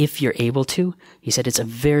 if you're able to, he said it's a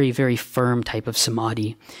very, very firm type of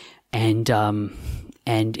samadhi, and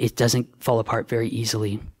it doesn't fall apart very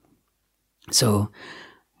easily. So,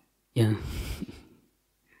 yeah.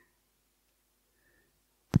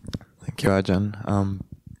 Thank you, Ajahn.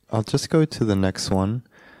 I'll just go to the next one.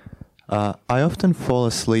 I often fall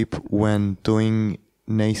asleep when doing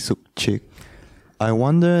Nei Suk Chik. I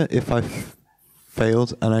wonder if I've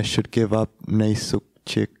failed and I should give up Nei Suk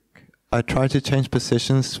Chik. I try to change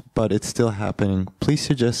positions, but it's still happening. Please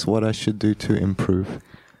suggest what I should do to improve.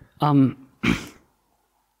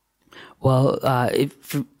 Well,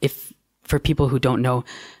 if for people who don't know,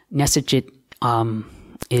 Nesajit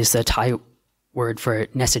is the Thai word for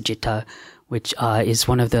Nesajita, which is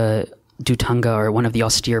one of the Dhutanga, or one of the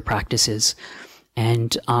austere practices,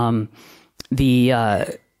 and the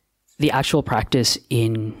actual practice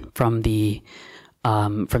from the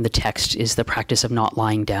text is the practice of not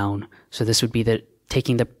lying down. So this would be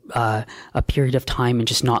taking a period of time and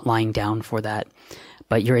just not lying down for that.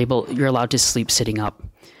 But you're allowed to sleep sitting up.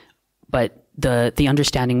 But the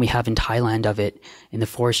understanding we have in Thailand of it, in the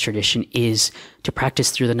forest tradition, is to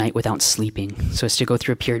practice through the night without sleeping. So it's to go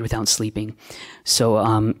through a period without sleeping.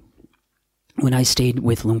 So when I stayed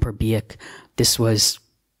with Lumpur Biak, this was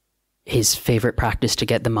his favorite practice to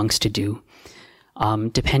get the monks to do.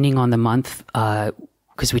 Depending on the month,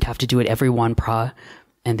 because we'd have to do it every one pra,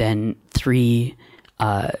 and then 3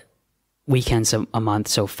 weekends a month,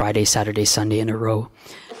 so Friday, Saturday, Sunday in a row.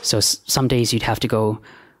 So some days you'd have to go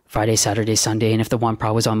Friday, Saturday, Sunday, and if the one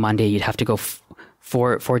pra was on Monday, you'd have to go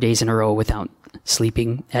 4 days in a row without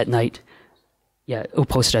sleeping at night. Yeah,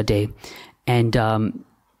 uposatha day. And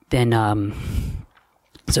then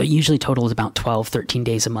so it usually totals about 12, 13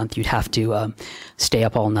 days a month you'd have to stay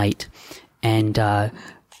up all night. And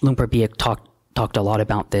Lumpur Biak talked a lot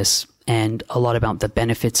about this and a lot about the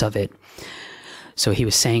benefits of it. So he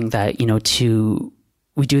was saying that,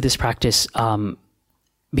 we do this practice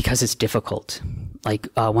because it's difficult. Like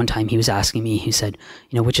one time he was asking me, he said,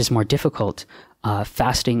 which is more difficult,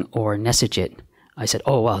 fasting or Nesajit? I said,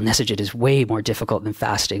 oh, well, Nesajit is way more difficult than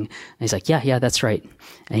fasting. And he's like, yeah, that's right.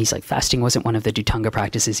 And he's like, fasting wasn't one of the Dhutanga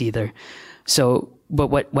practices either. So, but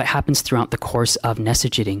what happens throughout the course of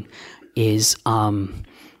Nesajiting is all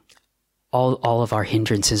of our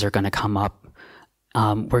hindrances are going to come up.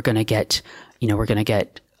 We're going to get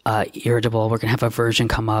irritable. We're going to have aversion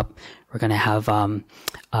come up. We're going to have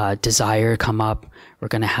desire come up. We're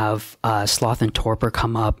going to have sloth and torpor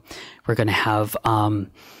come up. We're going to have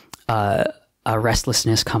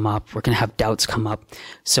restlessness come up. We're going to have doubts come up.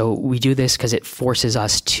 So we do this because it forces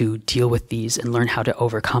us to deal with these and learn how to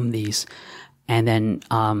overcome these. And then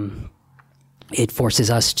it forces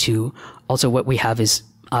us to also, what we have is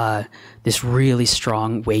this really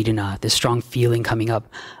strong vedana, this strong feeling coming up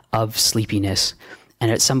of sleepiness. And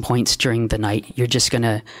at some points during the night, you're just going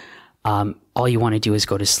to, all you want to do is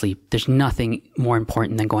go to sleep. There's nothing more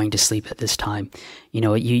important than going to sleep at this time. You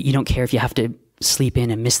don't care if you have to sleep in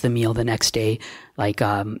and miss the meal the next day.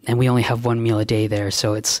 And we only have 1 meal a day there.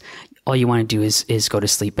 So it's, all you want to do is go to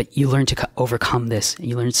sleep. But you learn to overcome this.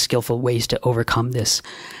 You learn skillful ways to overcome this.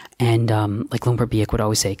 And like Lumpur Biak would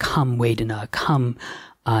always say, come vedana, come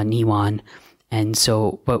niwan. And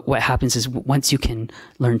so, but what happens is once you can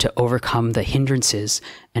learn to overcome the hindrances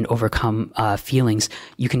and overcome feelings,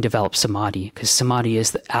 you can develop samadhi, because samadhi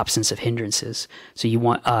is the absence of hindrances. So you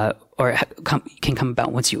want, can come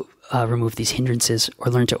about once you remove these hindrances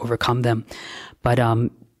or learn to overcome them. But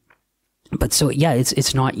so yeah,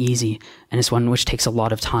 it's not easy, and it's one which takes a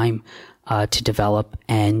lot of time to develop.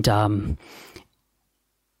 And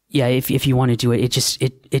yeah, if you want to do it,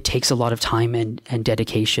 it takes a lot of time and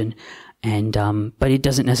dedication. And but it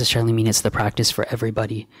doesn't necessarily mean it's the practice for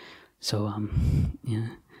everybody. So yeah.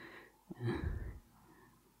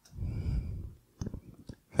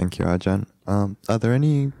 Thank you, Ajahn. Are there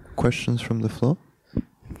any questions from the floor?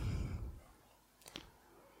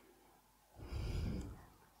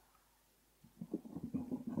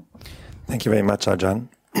 Thank you very much, Ajahn.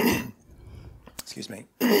 Excuse me.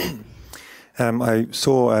 I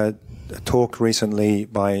saw a talk recently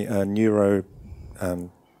by a neuro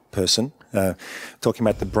person talking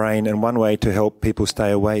about the brain, and one way to help people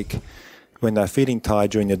stay awake when they're feeling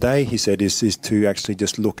tired during the day, he said, is to actually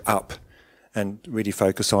just look up and really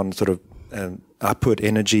focus on sort of upward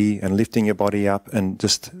energy and lifting your body up and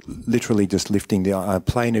just literally just lifting the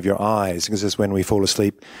plane of your eyes, because it's when we fall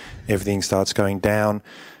asleep, everything starts going down.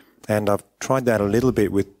 And I've tried that a little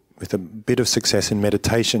bit with a bit of success in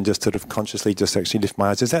meditation, just sort of consciously just actually lift my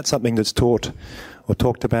eyes. Is that something that's taught or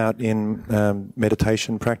talked about in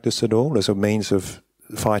meditation practice at all as a means of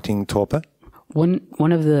fighting torpor? One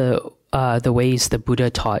of the ways the Buddha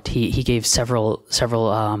taught, he gave several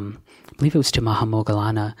I believe it was to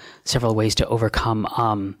Mahamoggallana, several ways to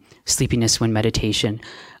overcome sleepiness when meditating.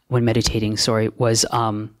 Was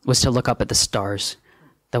to look up at the stars.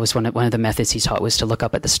 That was one of the methods he taught, was to look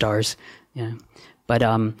up at the stars. Yeah. But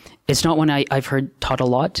it's not one I've heard taught a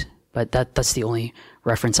lot, but that's the only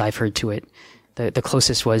reference I've heard to it. The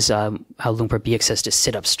closest was how Lumpur Biek says to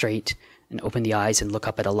sit up straight and open the eyes and look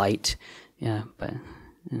up at a light. Yeah, but...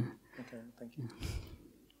 Yeah. Okay, thank you.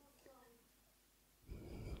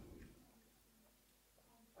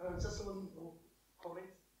 Just one more comment.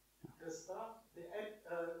 The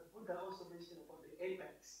Buddha also mentioned about the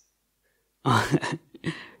apex.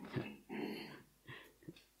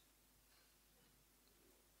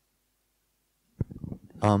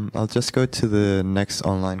 I'll just go to the next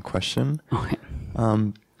online question. Okay.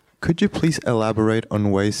 Could you please elaborate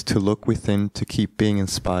on ways to look within to keep being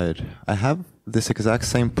inspired? I have this exact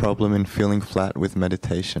same problem in feeling flat with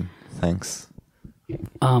meditation. Thanks.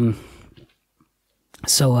 Some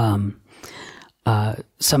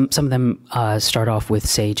of them start off with,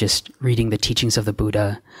 say, just reading the teachings of the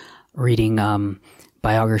Buddha, reading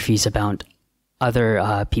biographies about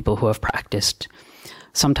other people who have practiced.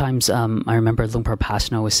 Sometimes, I remember Lumpur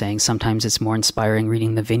Pasno was saying, sometimes it's more inspiring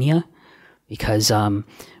reading the Vinaya, because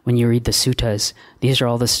when you read the suttas, these are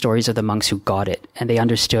all the stories of the monks who got it, and they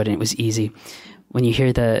understood, and it was easy. When you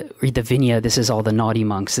read the Vinaya, this is all the naughty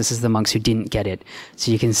monks. This is the monks who didn't get it.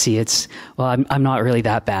 So you can see I'm not really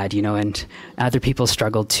that bad, and other people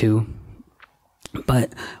struggled too.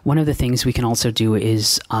 But one of the things we can also do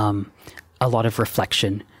is a lot of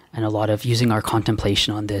reflection and a lot of using our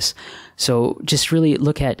contemplation on this. So just really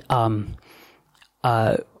look at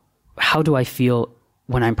how do I feel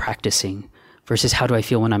when I'm practicing versus how do I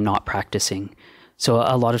feel when I'm not practicing. So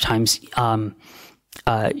a lot of times,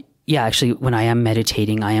 actually, when I am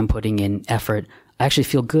meditating, I am putting in effort. I actually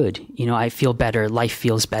feel good. I feel better. Life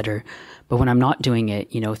feels better. But when I'm not doing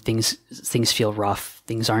it, things feel rough.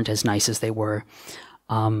 Things aren't as nice as they were.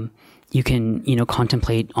 You can,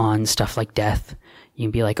 contemplate on stuff like death. You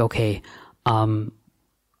can be like, okay, my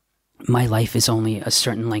life is only a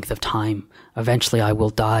certain length of time. Eventually I will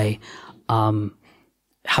die.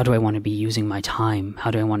 How do I want to be using my time?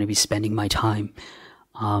 How do I want to be spending my time?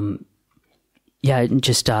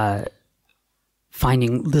 Just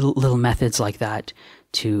finding little methods like that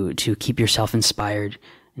to keep yourself inspired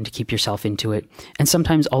and to keep yourself into it. And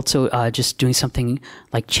sometimes also just doing something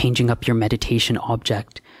like changing up your meditation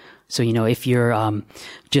object. So, if you're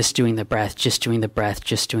just doing the breath,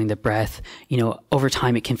 over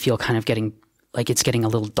time it can feel kind of getting a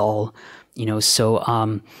little dull, So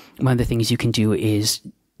one of the things you can do is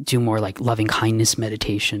do more like loving kindness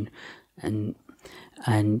meditation and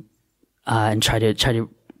try to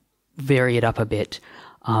vary it up a bit.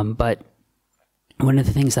 But one of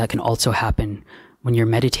the things that can also happen when you're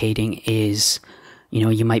meditating is,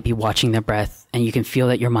 you might be watching the breath and you can feel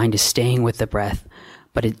that your mind is staying with the breath,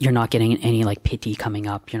 but you're not getting any like piti coming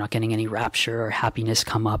up. You're not getting any rapture or happiness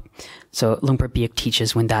come up. So Lumpur Biek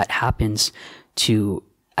teaches when that happens to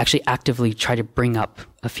actually actively try to bring up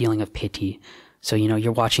a feeling of piti. So,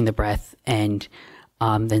 you're watching the breath and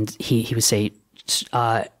then he would say,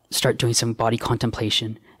 start doing some body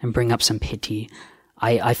contemplation and bring up some piti.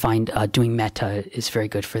 I find doing metta is very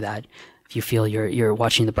good for that. If you feel you're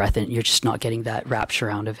watching the breath and you're just not getting that rapture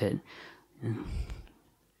out of it. Yeah.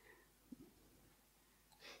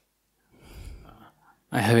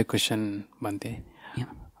 I have a question, Bhante. Yeah.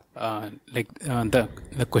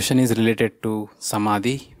 The question is related to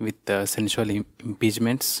samadhi with sensual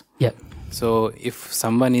impingements. Yeah. So if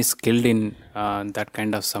someone is skilled in that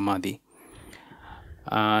kind of samadhi,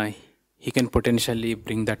 he can potentially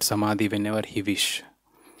bring that samadhi whenever he wish.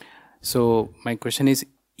 So my question is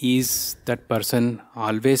that person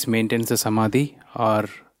always maintains the samadhi, or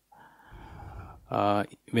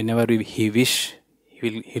whenever he wish,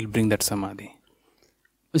 he'll bring that samadhi?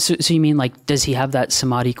 So you mean like, does he have that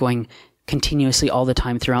samadhi going continuously all the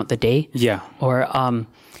time throughout the day? Yeah. Or,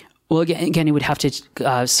 well, again, it would have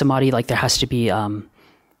to, samadhi, like there has to be a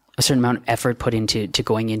certain amount of effort put into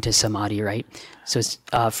going into samadhi, right? So it's,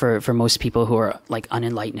 for most people who are like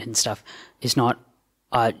unenlightened and stuff, it's not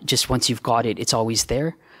just once you've got it, it's always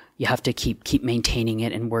there. You have to keep maintaining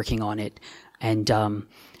it and working on it. And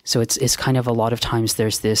So it's kind of a lot of times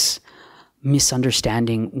there's this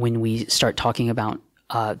misunderstanding when we start talking about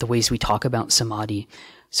the ways we talk about samadhi.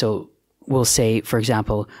 So we'll say, for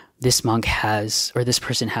example, this monk has, or this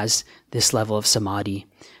person has this level of samadhi.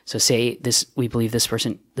 So say this, we believe this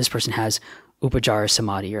person has upajara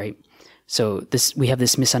samadhi, right? So we have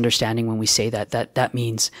this misunderstanding when we say that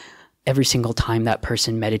means every single time that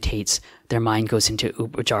person meditates, their mind goes into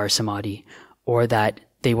upajara samadhi, or that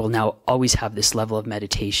they will now always have this level of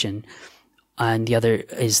meditation. And the other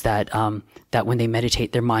is that that when they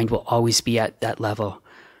meditate, their mind will always be at that level.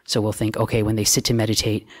 So we'll think, okay, when they sit to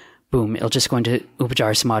meditate, boom, it'll just go into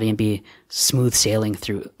upajara samadhi and be smooth sailing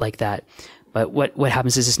through like that. But what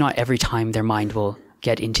happens is it's not every time their mind will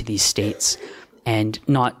get into these states, and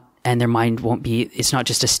their mind won't be, it's not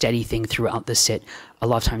just a steady thing throughout the sit. A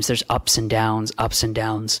lot of times there's ups and downs,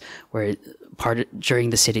 where during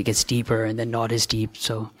the sit it gets deeper and then not as deep.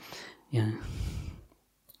 So, yeah.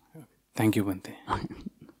 Thank you, Bhante. I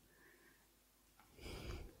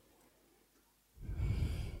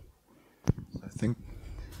think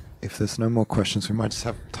if there's no more questions, we might just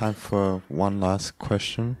have time for one last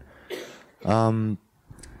question.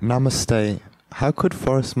 Namaste. How could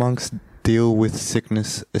forest monks deal with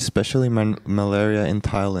sickness, especially malaria in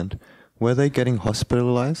Thailand? Were they getting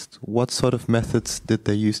hospitalized? What sort of methods did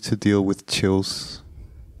they use to deal with chills?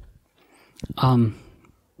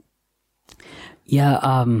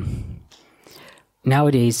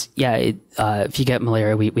 Nowadays, if you get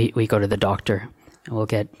malaria, we go to the doctor and we'll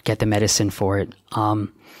get the medicine for it.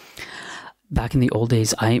 Back in the old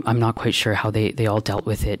days, I'm not quite sure how they all dealt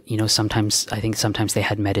with it. You know, sometimes they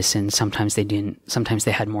had medicine, sometimes they didn't. Sometimes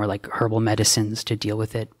they had more like herbal medicines to deal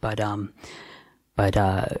with it. But I'm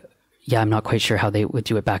not quite sure how they would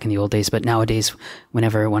do it back in the old days. But nowadays,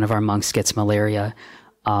 whenever one of our monks gets malaria,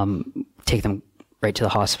 take them right to the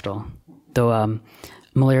hospital. Though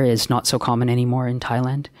malaria is not so common anymore in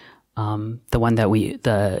Thailand. The one that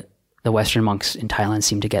the Western monks in Thailand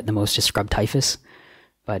seem to get the most is scrub typhus.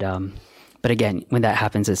 But again, when that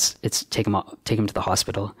happens, it's take them to the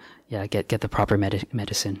hospital. Yeah, get the proper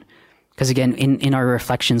medicine. Because again, in our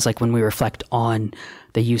reflections, like when we reflect on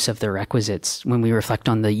the use of the requisites, when we reflect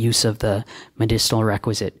on the use of the medicinal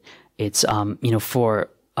requisite, it's for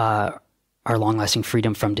our long-lasting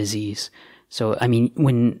freedom from disease. So I mean,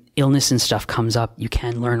 when illness and stuff comes up, you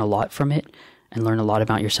can learn a lot from it and learn a lot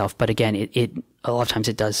about yourself. But again, it a lot of times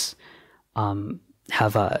it does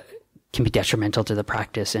can be detrimental to the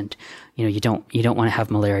practice, and you don't want to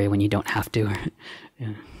have malaria when you don't have to. Yeah.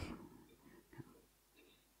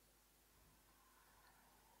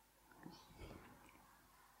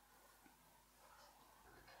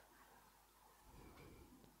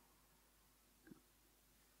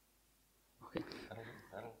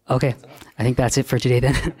 Okay, I think that's it for today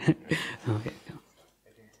then. Okay.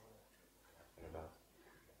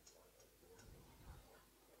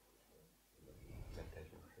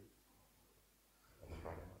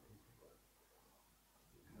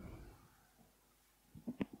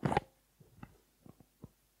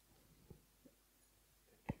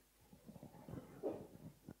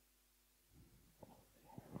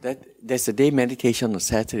 There's a day meditation on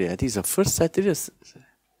Saturday. I think it's the first Saturday.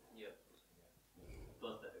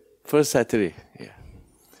 First Saturday, yeah.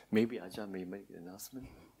 Maybe Ajahn may make an announcement.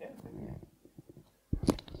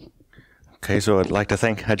 Okay, so I'd like to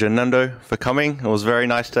thank Ajahn Nando for coming. It was very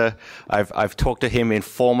nice I've talked to him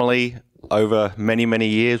informally over many, many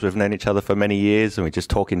years. We've known each other for many years, and we just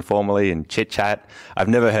talk informally and chit-chat. I've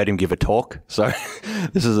never heard him give a talk, so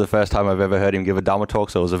this is the first time I've ever heard him give a Dhamma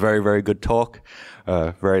talk, so it was a very, very good talk.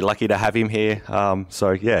 Very lucky to have him here.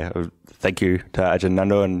 Thank you to Ajahn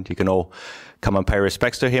Nando, and you can all come and pay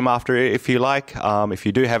respects to him after if you like. If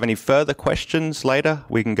you do have any further questions later,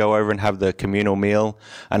 we can go over and have the communal meal.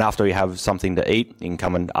 And after we have something to eat, you can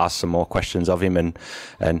come and ask some more questions of him and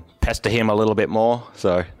pester him a little bit more.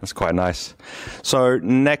 So that's quite nice. So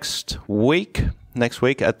next week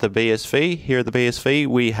at the BSV, here at the BSV,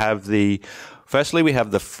 we have the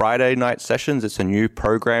Friday night sessions. It's a new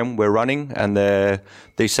program we're running, and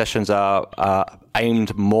these sessions are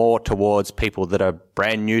aimed more towards people that are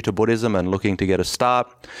brand new to Buddhism and looking to get a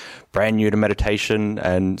start, brand new to meditation.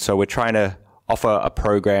 And so we're trying to offer a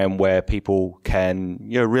program where people can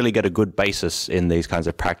really get a good basis in these kinds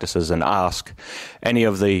of practices and ask any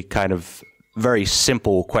of the kind of very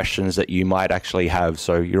simple questions that you might actually have.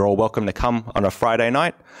 So you're all welcome to come on a Friday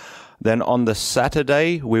night. Then on the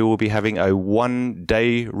Saturday, we will be having a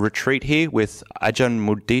one-day retreat here with Ajahn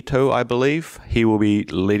Mudito, I believe. He will be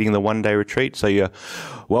leading the one-day retreat. So you're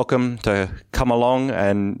welcome to come along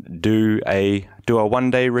and do a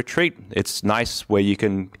one-day retreat. It's nice where you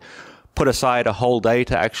can put aside a whole day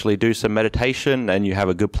to actually do some meditation, and you have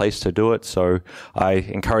a good place to do it. So I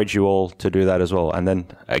encourage you all to do that as well. And then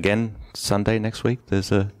again, Sunday next week,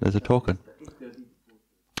 there's a talk.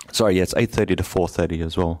 Sorry, yeah, it's 8:30 to 4:30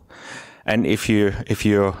 as well. And if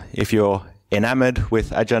you're enamored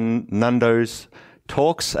with Ajahn Nando's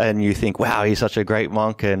talks and you think, wow, he's such a great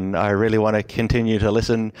monk and I really want to continue to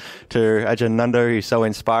listen to Ajahn Nando, he's so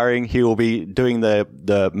inspiring, he will be doing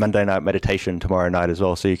the Monday night meditation tomorrow night as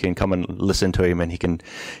well, so you can come and listen to him and he can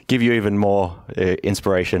give you even more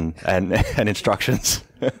inspiration and instructions.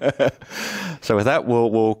 So with that,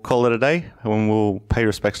 we'll call it a day and we'll pay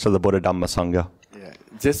respects to the Buddha Dhamma Sangha. Yeah.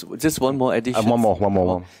 Just one more addition. One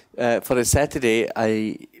more. For a Saturday,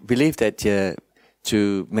 I believe that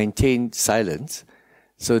to maintain silence,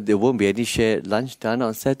 so there won't be any shared lunch done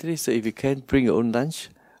on Saturday. So if you can, bring your own lunch.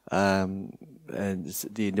 And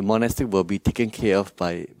the monastic will be taken care of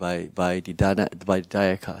by the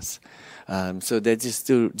Dayakas. So that's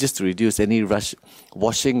just to reduce any rush,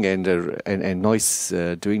 washing and noise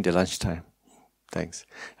during the lunchtime. Thanks.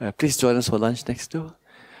 Please join us for lunch next door.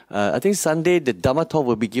 I think Sunday the Dhamma talk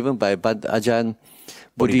will be given by Ajahn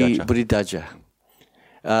Bodhidharma.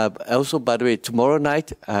 Also, by the way, tomorrow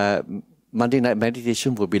night, Monday night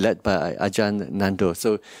meditation will be led by Ajahn Nando.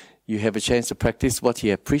 So you have a chance to practice what he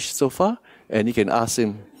has preached so far, and you can ask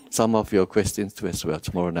him some of your questions too as well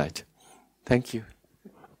tomorrow night. Thank you.